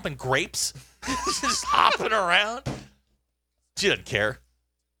was stomping grapes. Just hopping around. She doesn't care.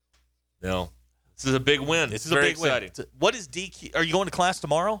 No. This is a big win. This is very a big exciting. win. What is DQ? Are you going to class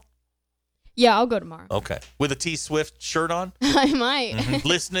tomorrow? Yeah, I'll go tomorrow. Okay. With a T Swift shirt on? I might.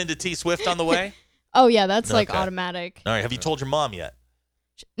 Listening to T Swift on the way? Oh, yeah, that's like Okay. automatic. All right. Have you told your mom yet?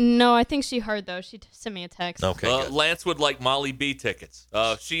 No, I think she heard, though. She sent me a text. Okay. Lance would like Molly B tickets.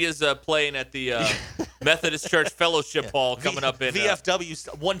 She is playing at the Methodist Church Fellowship Hall coming up in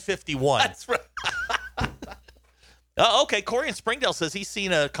VFW 151. That's right. Okay. Corey in Springdale says he's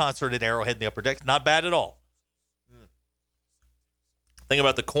seen a concert at Arrowhead in the upper deck. Not bad at all. Thing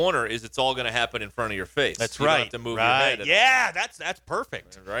about the corner is it's all going to happen in front of your face. That's you right. Don't have to move your head. Yeah, that's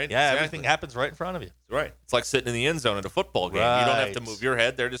perfect. Right? Yeah, Exactly. everything happens right in front of you. Right. It's like sitting in the end zone at a football game. You don't have to move your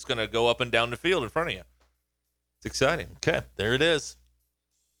head. They're just going to go up and down the field in front of you. It's exciting. Okay, there it is.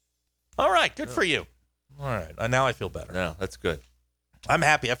 All right, good for you. All right, now I feel better. No, that's good. I'm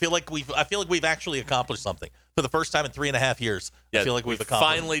happy. I feel like we've actually accomplished something for the first time in 3.5 years. Yeah, I feel like we've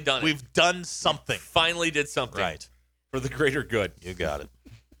accomplished. Finally done it. We've done something. Finally did something. Right. For the greater good. You got it.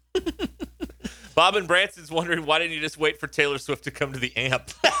 Bob and Branson's wondering, why didn't you just wait for Taylor Swift to come to the amp?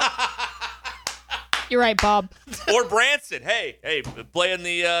 You're right, Bob. Or Branson. Hey, play in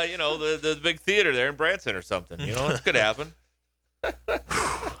the the big theater there in Branson or something. You know, it could happen.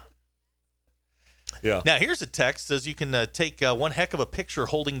 Yeah. Now here's a text says you can take one heck of a picture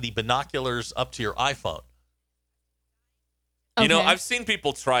holding the binoculars up to your iPhone. You know, I've seen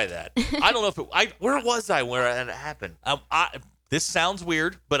people try that. I don't know if where was I where it happened? This sounds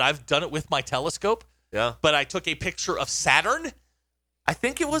weird, but I've done it with my telescope. Yeah. But I took a picture of Saturn. I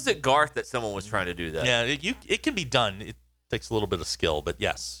think it was at Garth that someone was trying to do that. Yeah, it can be done. It takes a little bit of skill, but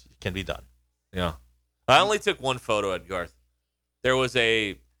yes, it can be done. Yeah. I only took one photo at Garth. There was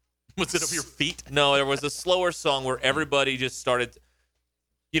a... Was it of your feet? No, there was a slower song where everybody just started...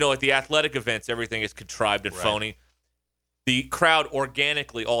 You know, at the athletic events, everything is contrived and phony. The crowd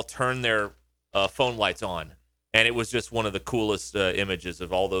organically all turned their phone lights on. And it was just one of the coolest images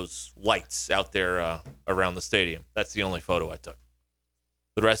of all those lights out there around the stadium. That's the only photo I took.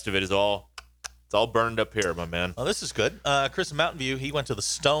 The rest of it is all burned up here, my man. Oh, this is good. Chris in Mountain View, he went to the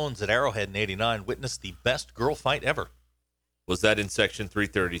Stones at Arrowhead in '89, witnessed the best girl fight ever. Was that in section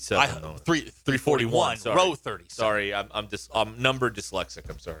 337? 341, sorry. row 30. Sorry, I'm number dyslexic.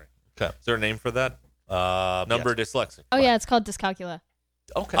 I'm sorry. Okay. Is there a name for that? Number dyslexic. Oh, yeah, it's called dyscalculia.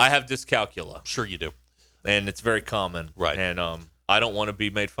 Okay. I have dyscalculia. Sure you do. And it's very common. Right. And I don't want to be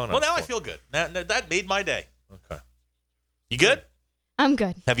made fun of. Well, now I feel good. That made my day. Okay. You good? I'm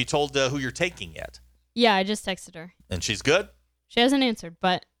good. Have you told who you're taking yet? Yeah, I just texted her. And she's good? She hasn't answered,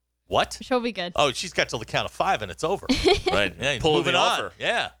 but what? She'll be good. Oh, she's got till the count of 5 and it's over. Right. Yeah, moving the on. offer.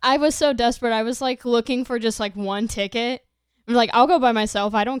 Yeah. I was so desperate. I was like looking for just like one ticket. I'm like, I'll go by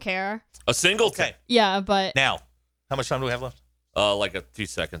myself. I don't care. A single Okay. Yeah, but Now, how much time do we have left? Like a few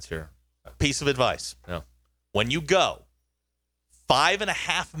seconds here. Piece of advice. Yeah. When you go,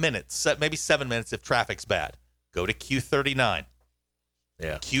 5.5 minutes, maybe 7 minutes if traffic's bad, go to Q39.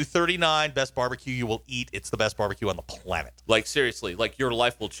 Yeah. Q39, best barbecue you will eat. It's the best barbecue on the planet. Like, seriously, like your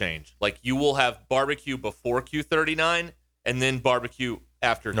life will change. Like, you will have barbecue before Q39 and then barbecue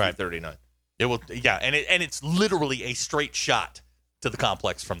after Q39. It will, yeah, and it's literally a straight shot to the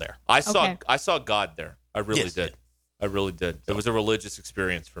complex from there. I saw God there. I really Yes, did. I really did. It was a religious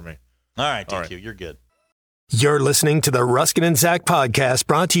experience for me. All right, DQ, you're good. You're listening to the Ruskin and Zach podcast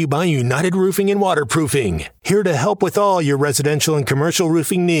brought to you by United Roofing and Waterproofing. Here to help with all your residential and commercial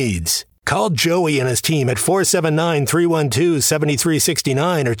roofing needs. Call Joey and his team at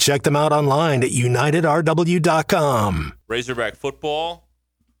 479-312-7369 or check them out online at unitedrw.com. Razorback football.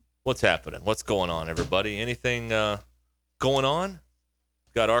 What's happening? What's going on, everybody? Anything going on?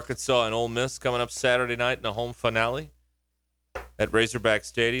 Got Arkansas and Ole Miss coming up Saturday night in a home finale at Razorback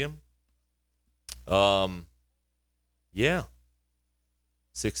Stadium. Yeah.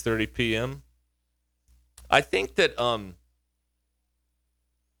 6:30 p.m. I think that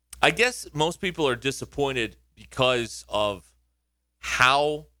I guess most people are disappointed because of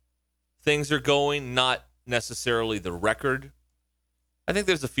how things are going, not necessarily the record. I think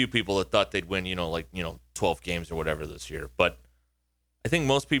there's a few people that thought they'd win, 12 games or whatever this year. But I think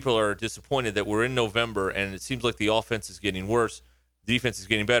most people are disappointed that we're in November and it seems like the offense is getting worse. The defense is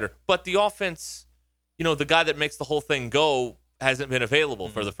getting better. But the offense, the guy that makes the whole thing go hasn't been available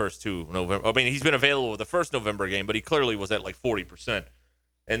for the first two November. I mean, he's been available with the first November game, but he clearly was at like 40%.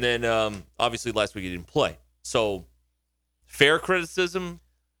 And then, obviously, last week he didn't play. So, fair criticism?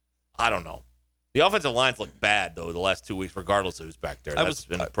 I don't know. The offensive lines look bad, though, the last 2 weeks, regardless of who's back there. That's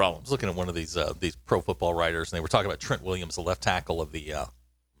been a problem. I was looking at one of these pro football writers, and they were talking about Trent Williams, the left tackle of the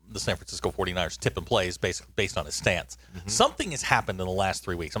San Francisco 49ers, tipping plays based on his stance. Mm-hmm. Something has happened in the last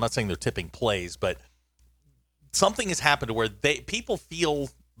 3 weeks. I'm not saying they're tipping plays, but something has happened to where people feel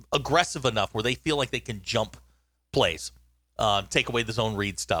aggressive enough where they feel like they can jump plays, take away the zone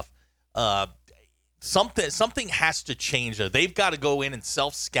read stuff. Something has to change there. They've got to go in and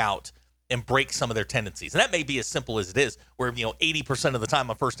self-scout and break some of their tendencies. And that may be as simple as it is, where 80% of the time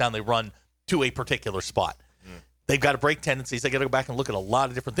on first down they run to a particular spot. They've got to break tendencies. They got to go back and look at a lot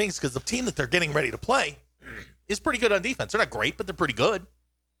of different things because the team that they're getting ready to play is pretty good on defense. They're not great, but they're pretty good.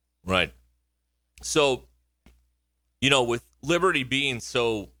 Right. So, with Liberty being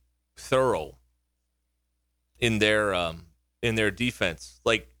so thorough in their defense,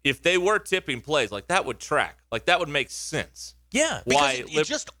 like if they were tipping plays, like that would track, like that would make sense. Yeah, because it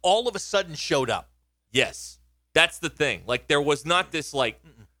just all of a sudden showed up. Yes, that's the thing. Like there was not this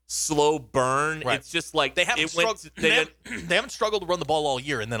slow burn. Right. It's just like they haven't struggled to run the ball all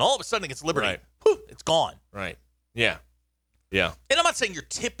year, and then all of a sudden against Liberty, it's gone. Right. Yeah. Yeah. And I'm not saying you're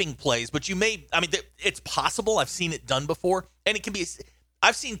tipping plays, but you may. I mean, it's possible. I've seen it done before, and it can be.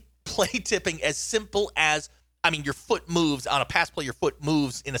 I've seen play tipping as simple as. Your foot moves on a pass play. Your foot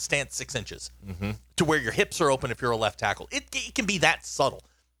moves in a stance 6 inches to where your hips are open if you're a left tackle. It can be that subtle.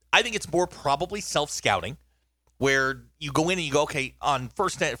 I think it's more probably self-scouting where you go in and you go, okay, on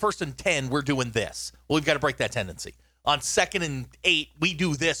first and 10, we're doing this. Well, we've got to break that tendency. On 2nd and 8, we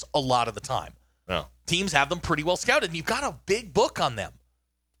do this a lot of the time. Yeah. Teams have them pretty well scouted, and you've got a big book on them.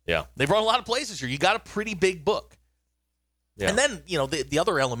 Yeah. They've run a lot of plays this year. You got a pretty big book. Yeah. And then, the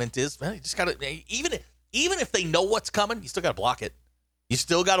other element is, you just got to, even if they know what's coming, you still got to block it. You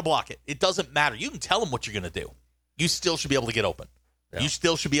still got to block it. It doesn't matter. You can tell them what you're going to do. You still should be able to get open. Yeah. You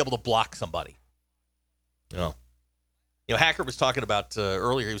still should be able to block somebody. Yeah. Hacker was talking about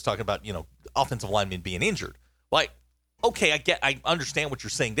earlier. He was talking about offensive linemen being injured. Like, okay, I understand what you're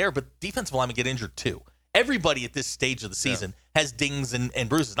saying there, but defensive linemen get injured too. Everybody at this stage of the season has dings and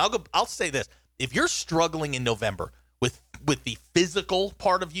bruises. And I'll say this: if you're struggling in November with the physical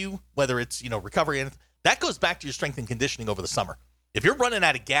part of you, whether it's recovery and that goes back to your strength and conditioning over the summer. If you're running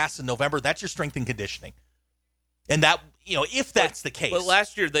out of gas in November, that's your strength and conditioning. And that, if that's the case. But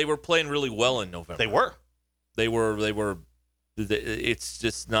last year they were playing really well in November. They were. It's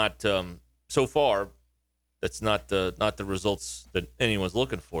just not so far. That's not the results that anyone's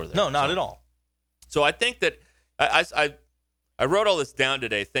looking for there. No, not at all. So I think that I wrote all this down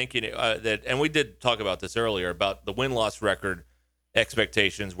today, thinking that, and we did talk about this earlier about the win-loss record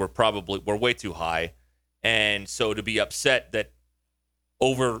expectations were way too high. And so to be upset that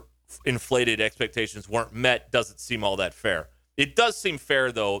overinflated expectations weren't met doesn't seem all that fair. It does seem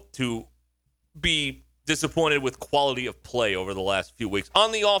fair, though, to be disappointed with quality of play over the last few weeks.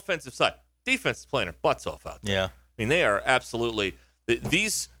 On the offensive side, defense is playing their butts off out there. Yeah. I mean, they are absolutely –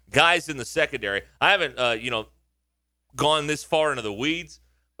 these guys in the secondary, I haven't, gone this far into the weeds,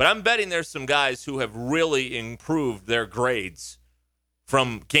 but I'm betting there's some guys who have really improved their grades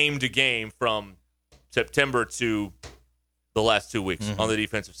from game to game from – September to the last 2 weeks on the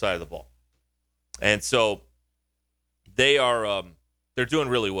defensive side of the ball. And so they are they're doing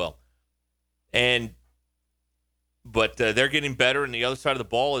really well. But they're getting better, and the other side of the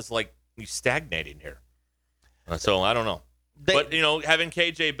ball is like stagnating here. So I don't know. But, having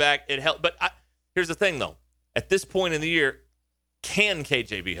KJ back, it helped. But here's the thing, though. At this point in the year, can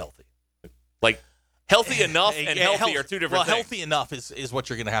KJ be healthy? Like, healthy enough and healthy are two different things. Well, healthy enough is what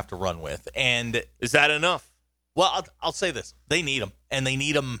you're going to have to run with. And is that enough? Well, I'll say this. They need him, and they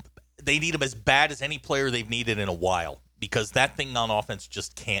need him as bad as any player they've needed in a while because that thing on offense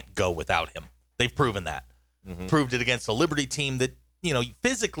just can't go without him. They've proven that. Proved it against a Liberty team that,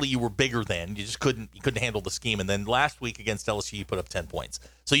 physically you were bigger than. You just couldn't handle the scheme. And then last week against LSU, you put up 10 points.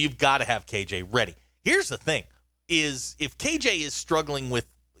 So you've got to have KJ ready. Here's the thing, is if KJ is struggling with,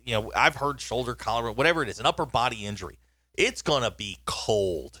 I've heard shoulder, collar, whatever it is, an upper body injury. It's going to be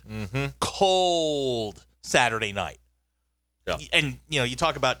cold. Cold Saturday night. Yeah. And, you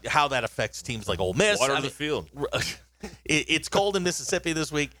talk about how that affects teams like Ole Miss. Water the field. It's cold in Mississippi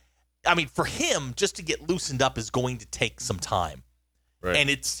this week. I mean, for him, just to get loosened up is going to take some time. Right.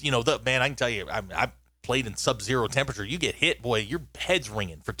 And it's, man, I can tell you, I've played in sub-zero temperature. You get hit, boy, your head's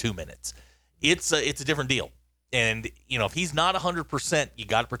ringing for 2 minutes. It's a different deal. And, if he's not 100%, you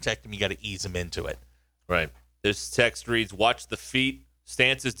got to protect him. You got to ease him into it. Right. This text reads, watch the feet.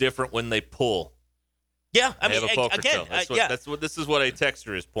 Stance is different when they pull. Yeah. I mean, again, this is what a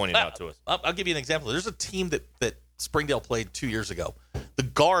texter is pointing out to us. I'll give you an example. There's a team that Springdale played 2 years ago. The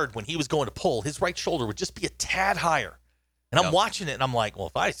guard, when he was going to pull, his right shoulder would just be a tad higher. And I'm watching it, and I'm like, well,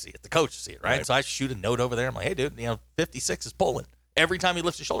 if I see it, the coach will see it, right? So I shoot a note over there. I'm like, hey, dude, 56 is pulling. Every time he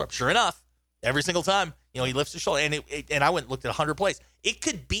lifts his shoulder up. Sure enough, every single time, he lifts his shoulder. And I went and looked at 100 plays. It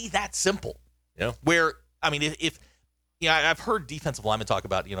could be that simple. Yeah. Where, I mean, if I've heard defensive linemen talk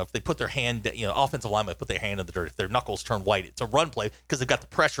about, if they put their hand, offensive linemen put their hand in the dirt, if their knuckles turn white, it's a run play because they've got the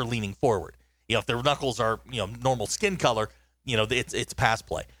pressure leaning forward. If their knuckles are normal skin color, it's pass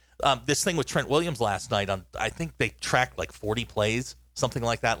play. This thing with Trent Williams last night, I think they tracked like 40 plays, something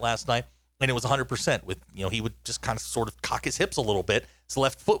like that last night, and it was 100%. With he would just kind of sort of cock his hips a little bit, his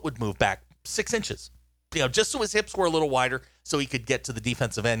left foot would move back 6 inches, just so his hips were a little wider, so he could get to the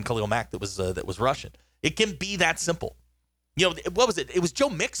defensive end, Khalil Mack, that was rushing. It can be that simple. What was it? It was Joe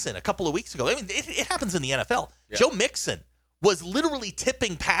Mixon a couple of weeks ago. I mean, it happens in the NFL. Yeah. Joe Mixon was literally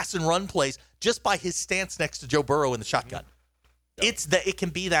tipping pass and run plays just by his stance next to Joe Burrow in the shotgun. Yeah. It can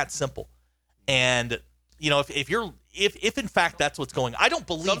be that simple. And if in fact that's what's going, I don't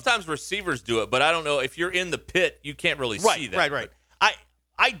believe. Sometimes receivers do it, but I don't know if you're in the pit, you can't really see that. Right.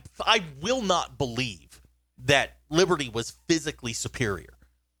 I will not believe that Liberty was physically superior.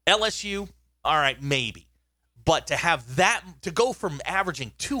 LSU, all right, maybe. But to have that, to go from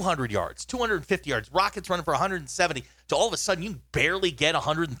averaging 200 yards, 250 yards, Rockets running for 170, to all of a sudden you barely get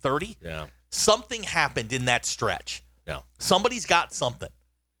 130? Yeah. Something happened in that stretch. Yeah. Somebody's got something.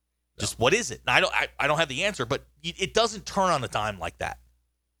 Just what is it? And I don't have the answer, but it doesn't turn on a dime like that.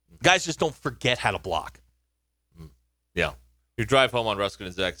 Guys just don't forget how to block. Yeah. Your drive home on Ruskin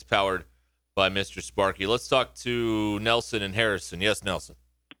and Zach is powered by Mr. Sparky. Let's talk to Nelson and Harrison. Yes, Nelson.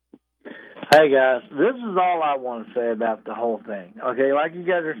 Hey, guys, this is all I want to say about the whole thing. Okay, like you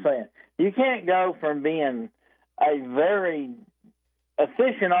guys are saying, you can't go from being a very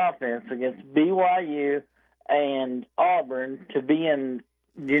efficient offense against BYU and Auburn to being,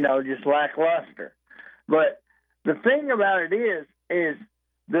 just lackluster. But the thing about it is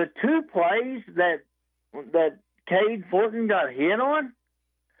the two plays that Cade Fortin got hit on,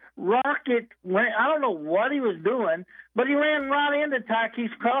 Rocket went, I don't know what he was doing, but he ran right into Tykees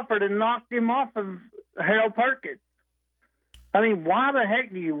Crawford and knocked him off of Harold Perkins. I mean, why the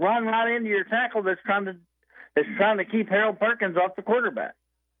heck do you run right into your tackle that's trying to keep Harold Perkins off the quarterback?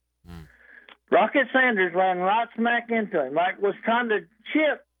 Rocket Sanders ran right smack into him, was trying to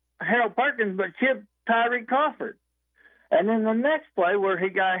chip Harold Perkins, but chipped Tyreek Crawford. And then the next play where he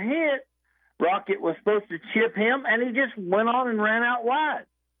got hit, Rocket was supposed to chip him, and he just went on and ran out wide.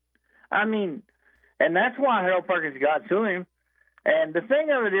 I mean, and that's why Harold Perkins got to him. And the thing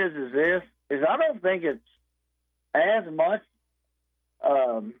of it is I don't think it's as much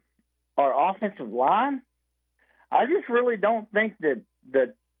our offensive line. I just really don't think that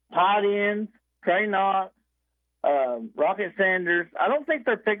the tight ends, Trey Knox, Rocket Sanders, I don't think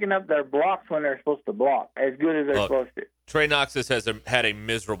they're picking up their blocks when they're supposed to block as good as they're supposed to. Trey Knox has had a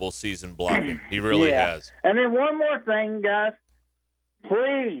miserable season blocking. He really has. And then one more thing, guys.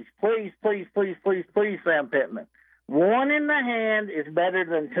 Please, Sam Pittman. 1 in the hand is better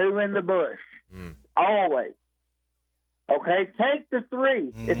than 2 in the bush. Always. Okay, take the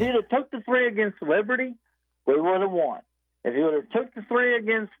 3. If he'd have took the 3 against Liberty, we would have won. If he would have took the 3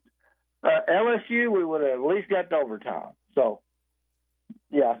 against LSU, we would have at least got to overtime. So,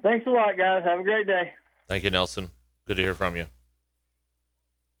 yeah, thanks a lot, guys. Have a great day. Thank you, Nelson. Good to hear from you.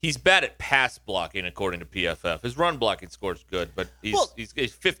 He's bad at pass blocking, according to PFF. His run blocking score is good, but he's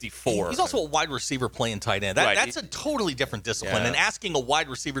 54. He's also a wide receiver playing tight end. That's a totally different discipline. Yeah. And asking a wide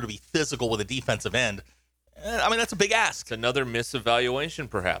receiver to be physical with a defensive end, that's a big ask. It's another misevaluation,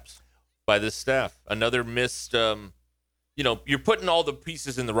 perhaps, by this staff. Another missed, you're putting all the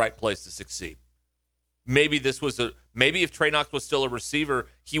pieces in the right place to succeed. Maybe if Trey Knox was still a receiver,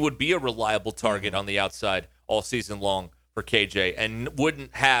 he would be a reliable target on the outside all season long for KJ, and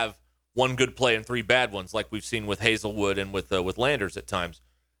wouldn't have one good play and 3 bad ones like we've seen with Hazelwood and with Landers at times,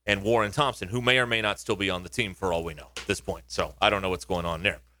 and Warren Thompson, who may or may not still be on the team for all we know at this point. So I don't know what's going on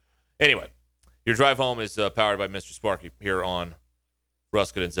there. Anyway, your drive home is powered by Mr. Sparky here on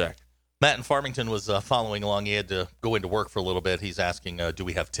Ruskin and Zach. Matt in Farmington was following along. He had to go into work for a little bit. He's asking, do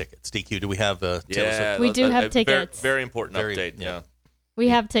we have tickets? DQ, do we have tickets? We do have tickets. Very important update. Yeah. We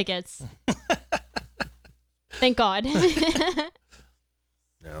have tickets. Thank God.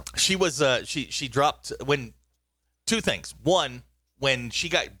 No. She was she dropped when 2 things. One, when she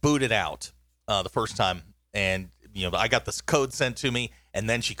got booted out the first time, and I got this code sent to me, and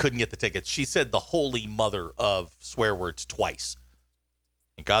then she couldn't get the tickets. She said the holy mother of swear words twice.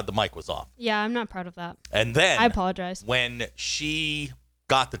 Thank God the mic was off. Yeah, I'm not proud of that. And then I apologize. When she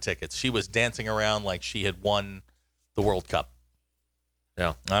got the tickets, she was dancing around like she had won the World Cup.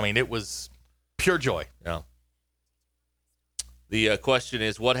 Yeah. I mean, it was pure joy. Yeah. The question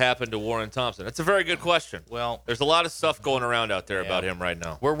is, what happened to Warren Thompson? That's a very good question. Well, there's a lot of stuff going around out there about him right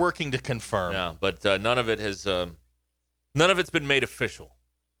now. We're working to confirm. Yeah, but none of it's been made official.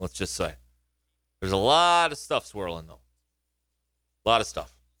 Let's just say there's a lot of stuff swirling though. A lot of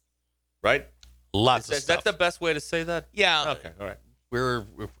stuff, right? Lots of stuff. stuff. Is that the best way to say that? Yeah. Okay. All right.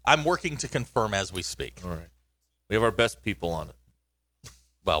 I'm working to confirm as we speak. All right. We have our best people on it.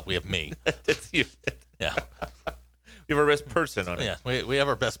 Well, we have me. It's you. Yeah. We have our best person on it. Yeah, we have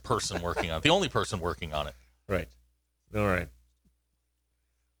our best person working on it. The only person working on it. Right. All right.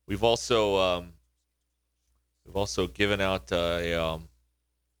 We've also given out a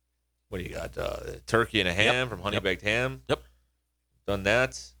what do you got? Turkey and a ham from Honey Baked Ham. Yep. Done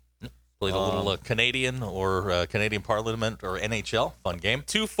that. Played a little Canadian or Canadian Parliament or NHL. Fun game.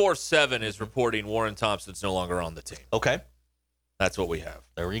 247 is reporting Warren Thompson's no longer on the team. Okay. That's what we have.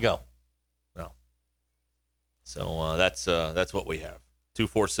 There you go. No. So that's what we have.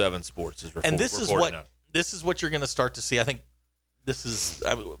 247 Sports is reporting. And this is what you're going to start to see. I think this is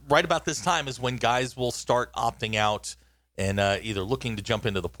right about this time is when guys will start opting out and either looking to jump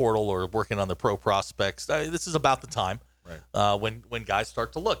into the portal or working on the pro prospects. This is about the time. Right. When guys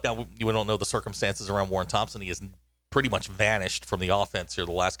start to look. Now, we don't know the circumstances around Warren Thompson. He has pretty much vanished from the offense here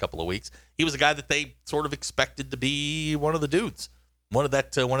the last couple of weeks. He was a guy that they sort of expected to be one of the dudes, one of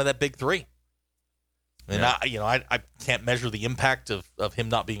that big three. And I can't measure the impact of him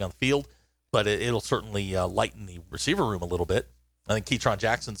not being on the field, but it'll certainly lighten the receiver room a little bit. I think Ketron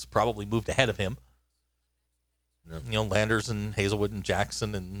Jackson's probably moved ahead of him. Yeah. Landers and Hazelwood and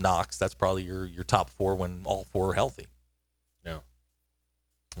Jackson and Knox, that's probably your top four when all four are healthy. Yeah.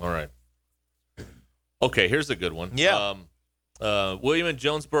 All right. Okay, here's a good one. Yeah. William in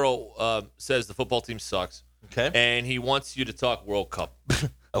Jonesboro says the football team sucks. Okay. And he wants you to talk World Cup.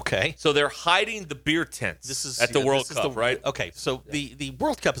 Okay. So they're hiding the beer tents at the World Cup, right? Okay, so the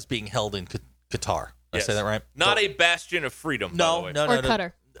World Cup is being held in Qatar. Did I say that right? Not a bastion of freedom, by the way. No.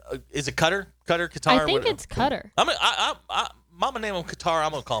 Qatar. Is it Qatar? Qatar? I think it's Qatar. I'm gonna name him Qatar.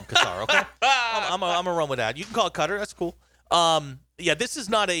 I'm gonna call him Qatar. Okay. I'm gonna run with that. You can call it Qatar. That's cool. This is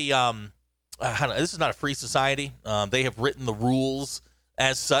not a free society. They have written the rules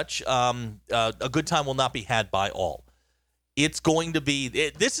as such. A good time will not be had by all. This is going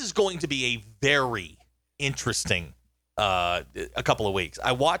to be a very interesting a couple of weeks.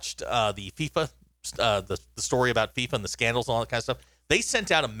 I watched the FIFA the story about FIFA and the scandals and all that kind of stuff. They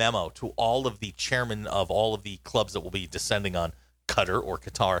sent out a memo to all of the chairmen of all of the clubs that will be descending on Qatar or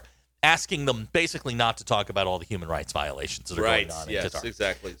Qatar, asking them basically not to talk about all the human rights violations that are going on in Qatar. Yes,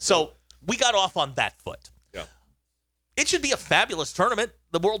 exactly. So we got off on that foot. Yeah. It should be a fabulous tournament.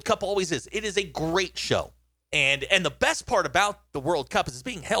 The World Cup always is. It is a great show. And the best part about the World Cup is it's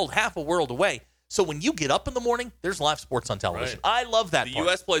being held half a world away. So when you get up in the morning, there's live sports on television. Right. I love that The part.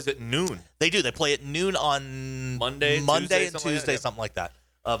 U.S. plays at noon. They do. They play at noon on Monday and Tuesday, something like that,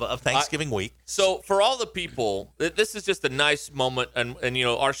 of Thanksgiving week. So for all the people, this is just a nice moment, and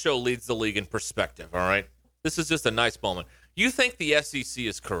our show leads the league in perspective, all right? This is just a nice moment. You think the SEC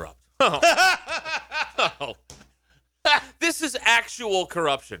is corrupt? Oh. This is actual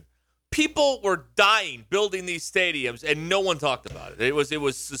corruption. People were dying building these stadiums, and no one talked about it. It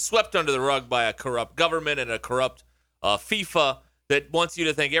was swept under the rug by a corrupt government and a corrupt FIFA that wants you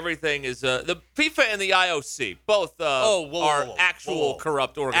to think everything is the FIFA and the IOC both are actual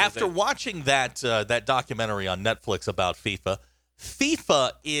corrupt organizations. After watching that documentary on Netflix about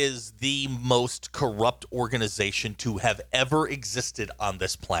FIFA is the most corrupt organization to have ever existed on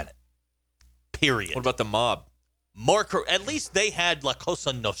this planet. Period. What about the mob? At least they had La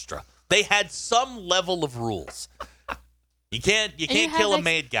Cosa Nostra. They had some level of rules. You can't kill a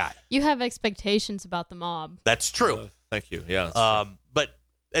made guy. You have expectations about the mob. That's true. Thank you. Yeah. But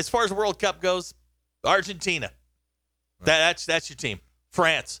as far as the World Cup goes, Argentina. That's your team.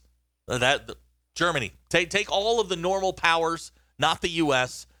 France. Germany. Take all of the normal powers, not the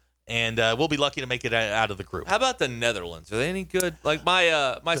U.S., and we'll be lucky to make it out of the group. How about the Netherlands? Are they any good? Like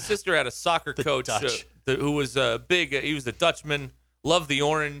my sister had a soccer coach who was big. He was a Dutchman. Loved the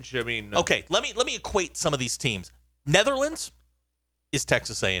orange. I mean, okay. Let me equate some of these teams. Netherlands is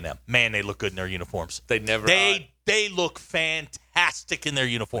Texas A&M. Man, they look good in their uniforms. They look fantastic in their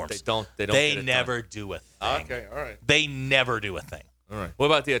uniforms. They never do a thing. Okay, all right. They never do a thing. All right. What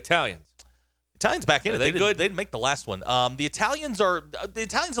about the Italians? Italians back in it. They good? They didn't make the last one. The Italians are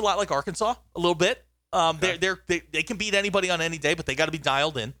a lot like Arkansas a little bit. They can beat anybody on any day, but they got to be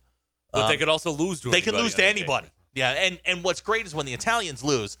dialed in. But they could also lose to anybody. They can lose to anybody. Yeah, and what's great is when the Italians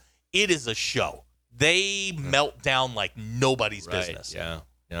lose, it is a show. They melt down like nobody's business. Yeah.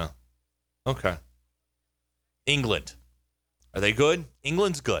 Okay. England. Are they good?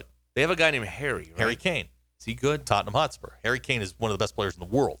 England's good. They have a guy named Harry, right? Harry Kane. Is he good? Tottenham Hotspur. Harry Kane is one of the best players in the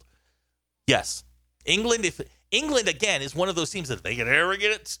world. Yes. England, again, is one of those teams that if they can ever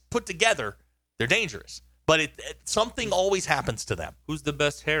get it put together, they're dangerous. But something always happens to them. Who's the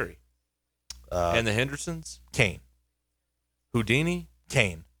best Harry? And the Hendersons? Kane. Houdini?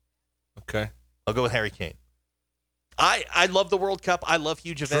 Kane. Okay. I'll go with Harry Kane. I love the World Cup. I love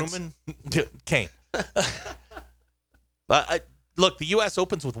huge events. Truman? Kane. Look, the U.S.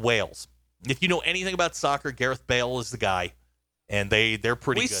 opens with Wales. If you know anything about soccer, Gareth Bale is the guy, and they're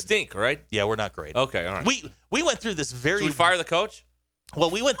pretty good. We stink, right? Yeah, we're not great. Okay, all right. We went through this very... Should we fire the coach?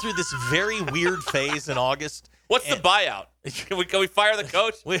 Well, we went through this very weird phase in August. What's the buyout? Can we fire the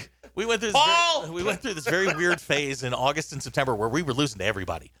coach? We went through this very weird phase in August and September where we were losing to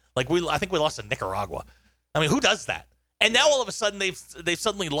everybody. I think we lost to Nicaragua. I mean, who does that? And now all of a sudden they've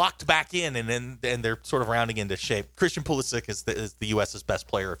suddenly locked back in and they're sort of rounding into shape. Christian Pulisic is the U.S.'s best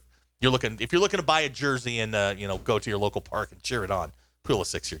player. If you're looking to buy a jersey and go to your local park and cheer it on,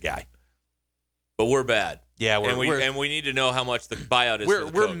 Pulisic's your guy. But we're bad. Yeah, we need to know how much the buyout is.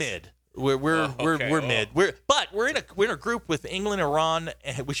 We're mid. We're mid. We're in a group with England, Iran.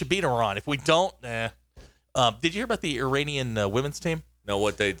 We should beat Iran. If we don't, did you hear about the Iranian women's team? No,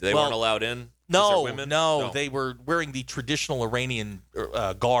 what they weren't allowed in. No, they were wearing the traditional Iranian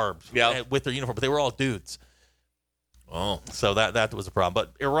garb with their uniform, but they were all dudes. Oh, so that was a problem.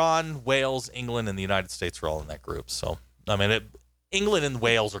 But Iran, Wales, England, and the United States were all in that group. So I mean, England and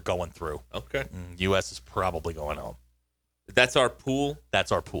Wales are going through. Okay, U.S. is probably going home. That's our pool?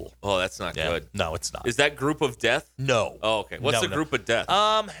 That's our pool. Oh, that's not good. No, it's not. Is that group of death? No. Oh, okay. What's the group of death?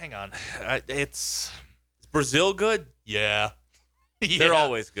 Hang on. Is Brazil good? Yeah. They're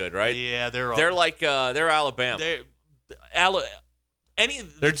always good, right? Yeah, they're like they're Alabama.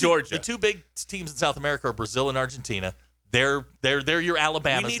 They're Georgia. The two big teams in South America are Brazil and Argentina. They're your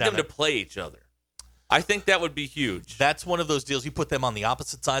Alabamas. We need them to play each other. I think that would be huge. That's one of those deals. You put them on the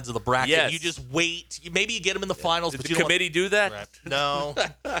opposite sides of the bracket. Yes. You just wait. Maybe you get them in the finals. Did but the committee do that? Right. No.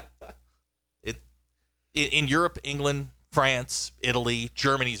 In Europe, England, France, Italy,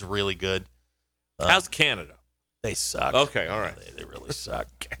 Germany's really good. How's Canada? They suck. Okay, all right. They really suck.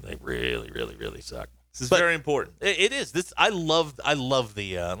 They really, really, really suck. This is very important. It is. I love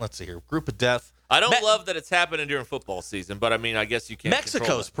the let's see here, group of death. I don't love that it's happening during football season, but I mean, I guess you can't.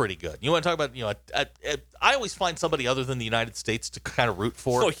 Mexico's pretty good. You want to talk about, I always find somebody other than the United States to kind of root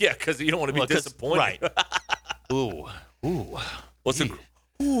for. Oh yeah, because you don't want to be disappointed. Right. Ooh.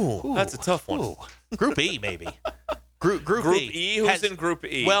 That's a tough one. Ooh. Group E, maybe. Group E. Who's in Group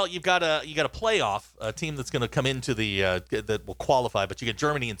E? Well, you got a playoff, a team that's going to come into that will qualify, but you get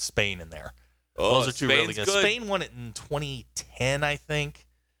Germany and Spain in there. Oh, those are two really good. Spain won it in 2010, I think.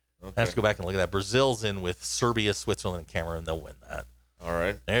 Okay. I have to go back and look at that. Brazil's in with Serbia, Switzerland, and Cameroon. They'll win that. All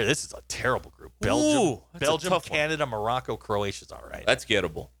right. This is a terrible group. Belgium, Canada, Morocco, Croatia's all right. That's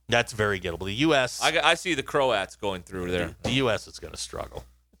gettable. That's very gettable. The U.S. I see the Croats going through there. The U.S. is going to struggle.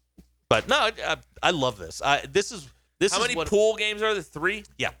 But no, I love this. This is how many pool games are there? 3?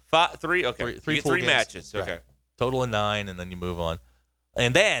 Yeah. 3? Okay. Three matches. Okay. Right. Total of 9, and then you move on.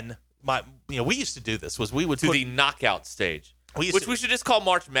 And then we used to do this. We would put the knockout stage. We should just call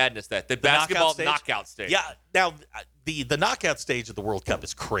March Madness the basketball knockout stage. Yeah. Now, the knockout stage of the World Cup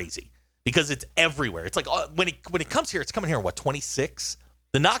is crazy because it's everywhere. It's like when it comes here, it's coming here in 26?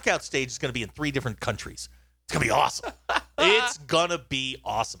 The knockout stage is going to be in 3 different countries. It's going to be awesome. It's going to be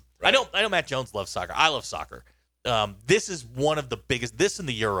awesome. Right. I know Matt Jones loves soccer. I love soccer. This is one of the biggest. This and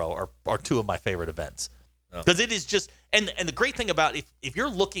the Euro are 2 of my favorite events because it is just and the great thing about if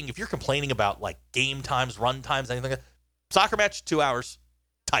you're complaining about like game times, run times, anything like that, soccer match 2 hours,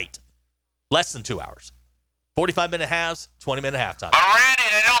 tight, less than 2 hours, 45-minute halves, 20-minute halftime. Randy,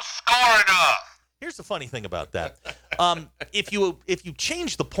 they don't score enough. Here's the funny thing about that: if you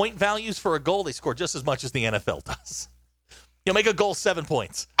change the point values for a goal, they score just as much as the NFL does. You'll make a goal 7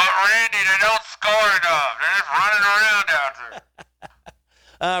 points. But Randy, they don't score enough. They're just running around out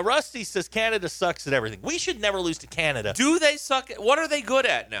there. Rusty says Canada sucks at everything. We should never lose to Canada. Do they suck at what are they good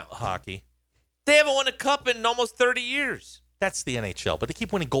at now? Hockey. They haven't won a cup in almost 30 years. That's the NHL, but they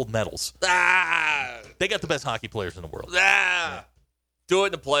keep winning gold medals. They got the best hockey players in the world. Yeah. Do it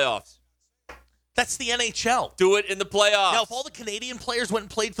in the playoffs. That's the NHL. Do it in the playoffs. Now, if all the Canadian players went and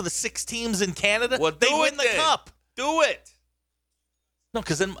played for the 6 teams in Canada, well, they'd win the cup. Do it. No,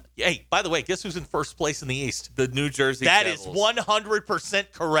 because then, hey, by the way, guess who's in first place in the East? The New Jersey Devils. That is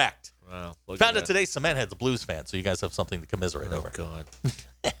 100% correct. Wow. Found out today Cementhead's a Blues fan, so you guys have something to commiserate over. God.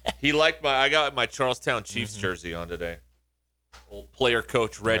 He liked I got my Charlestown Chiefs jersey on today. Old player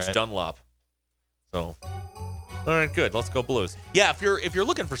coach Reg Dunlop. So, all right, good. Let's go Blues. Yeah, if you're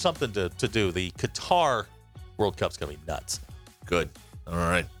looking for something to do, the Qatar World Cup's going to be nuts. Good. All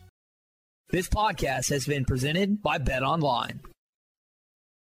right. This podcast has been presented by BetOnline.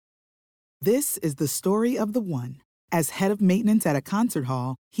 This is the story of the one. As head of maintenance at a concert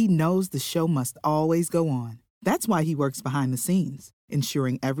hall, he knows the show must always go on. That's why he works behind the scenes,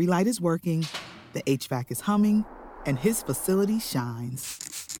 ensuring every light is working, the HVAC is humming, and his facility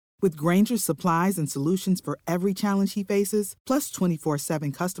shines. With Grainger's supplies and solutions for every challenge he faces, plus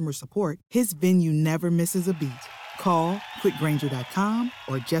 24/7 customer support, his venue never misses a beat. Call quickgrainger.com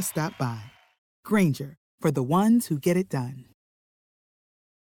or just stop by. Grainger, for the ones who get it done.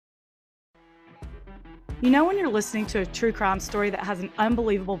 You know when you're listening to a true crime story that has an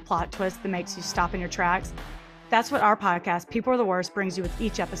unbelievable plot twist that makes you stop in your tracks? That's what our podcast, People Are the Worst, brings you with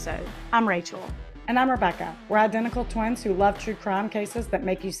each episode. I'm Rachel. And I'm Rebecca. We're identical twins who love true crime cases that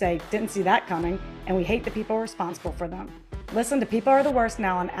make you say, didn't see that coming, and we hate the people responsible for them. Listen to People Are the Worst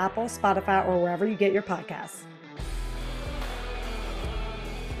now on Apple, Spotify, or wherever you get your podcasts.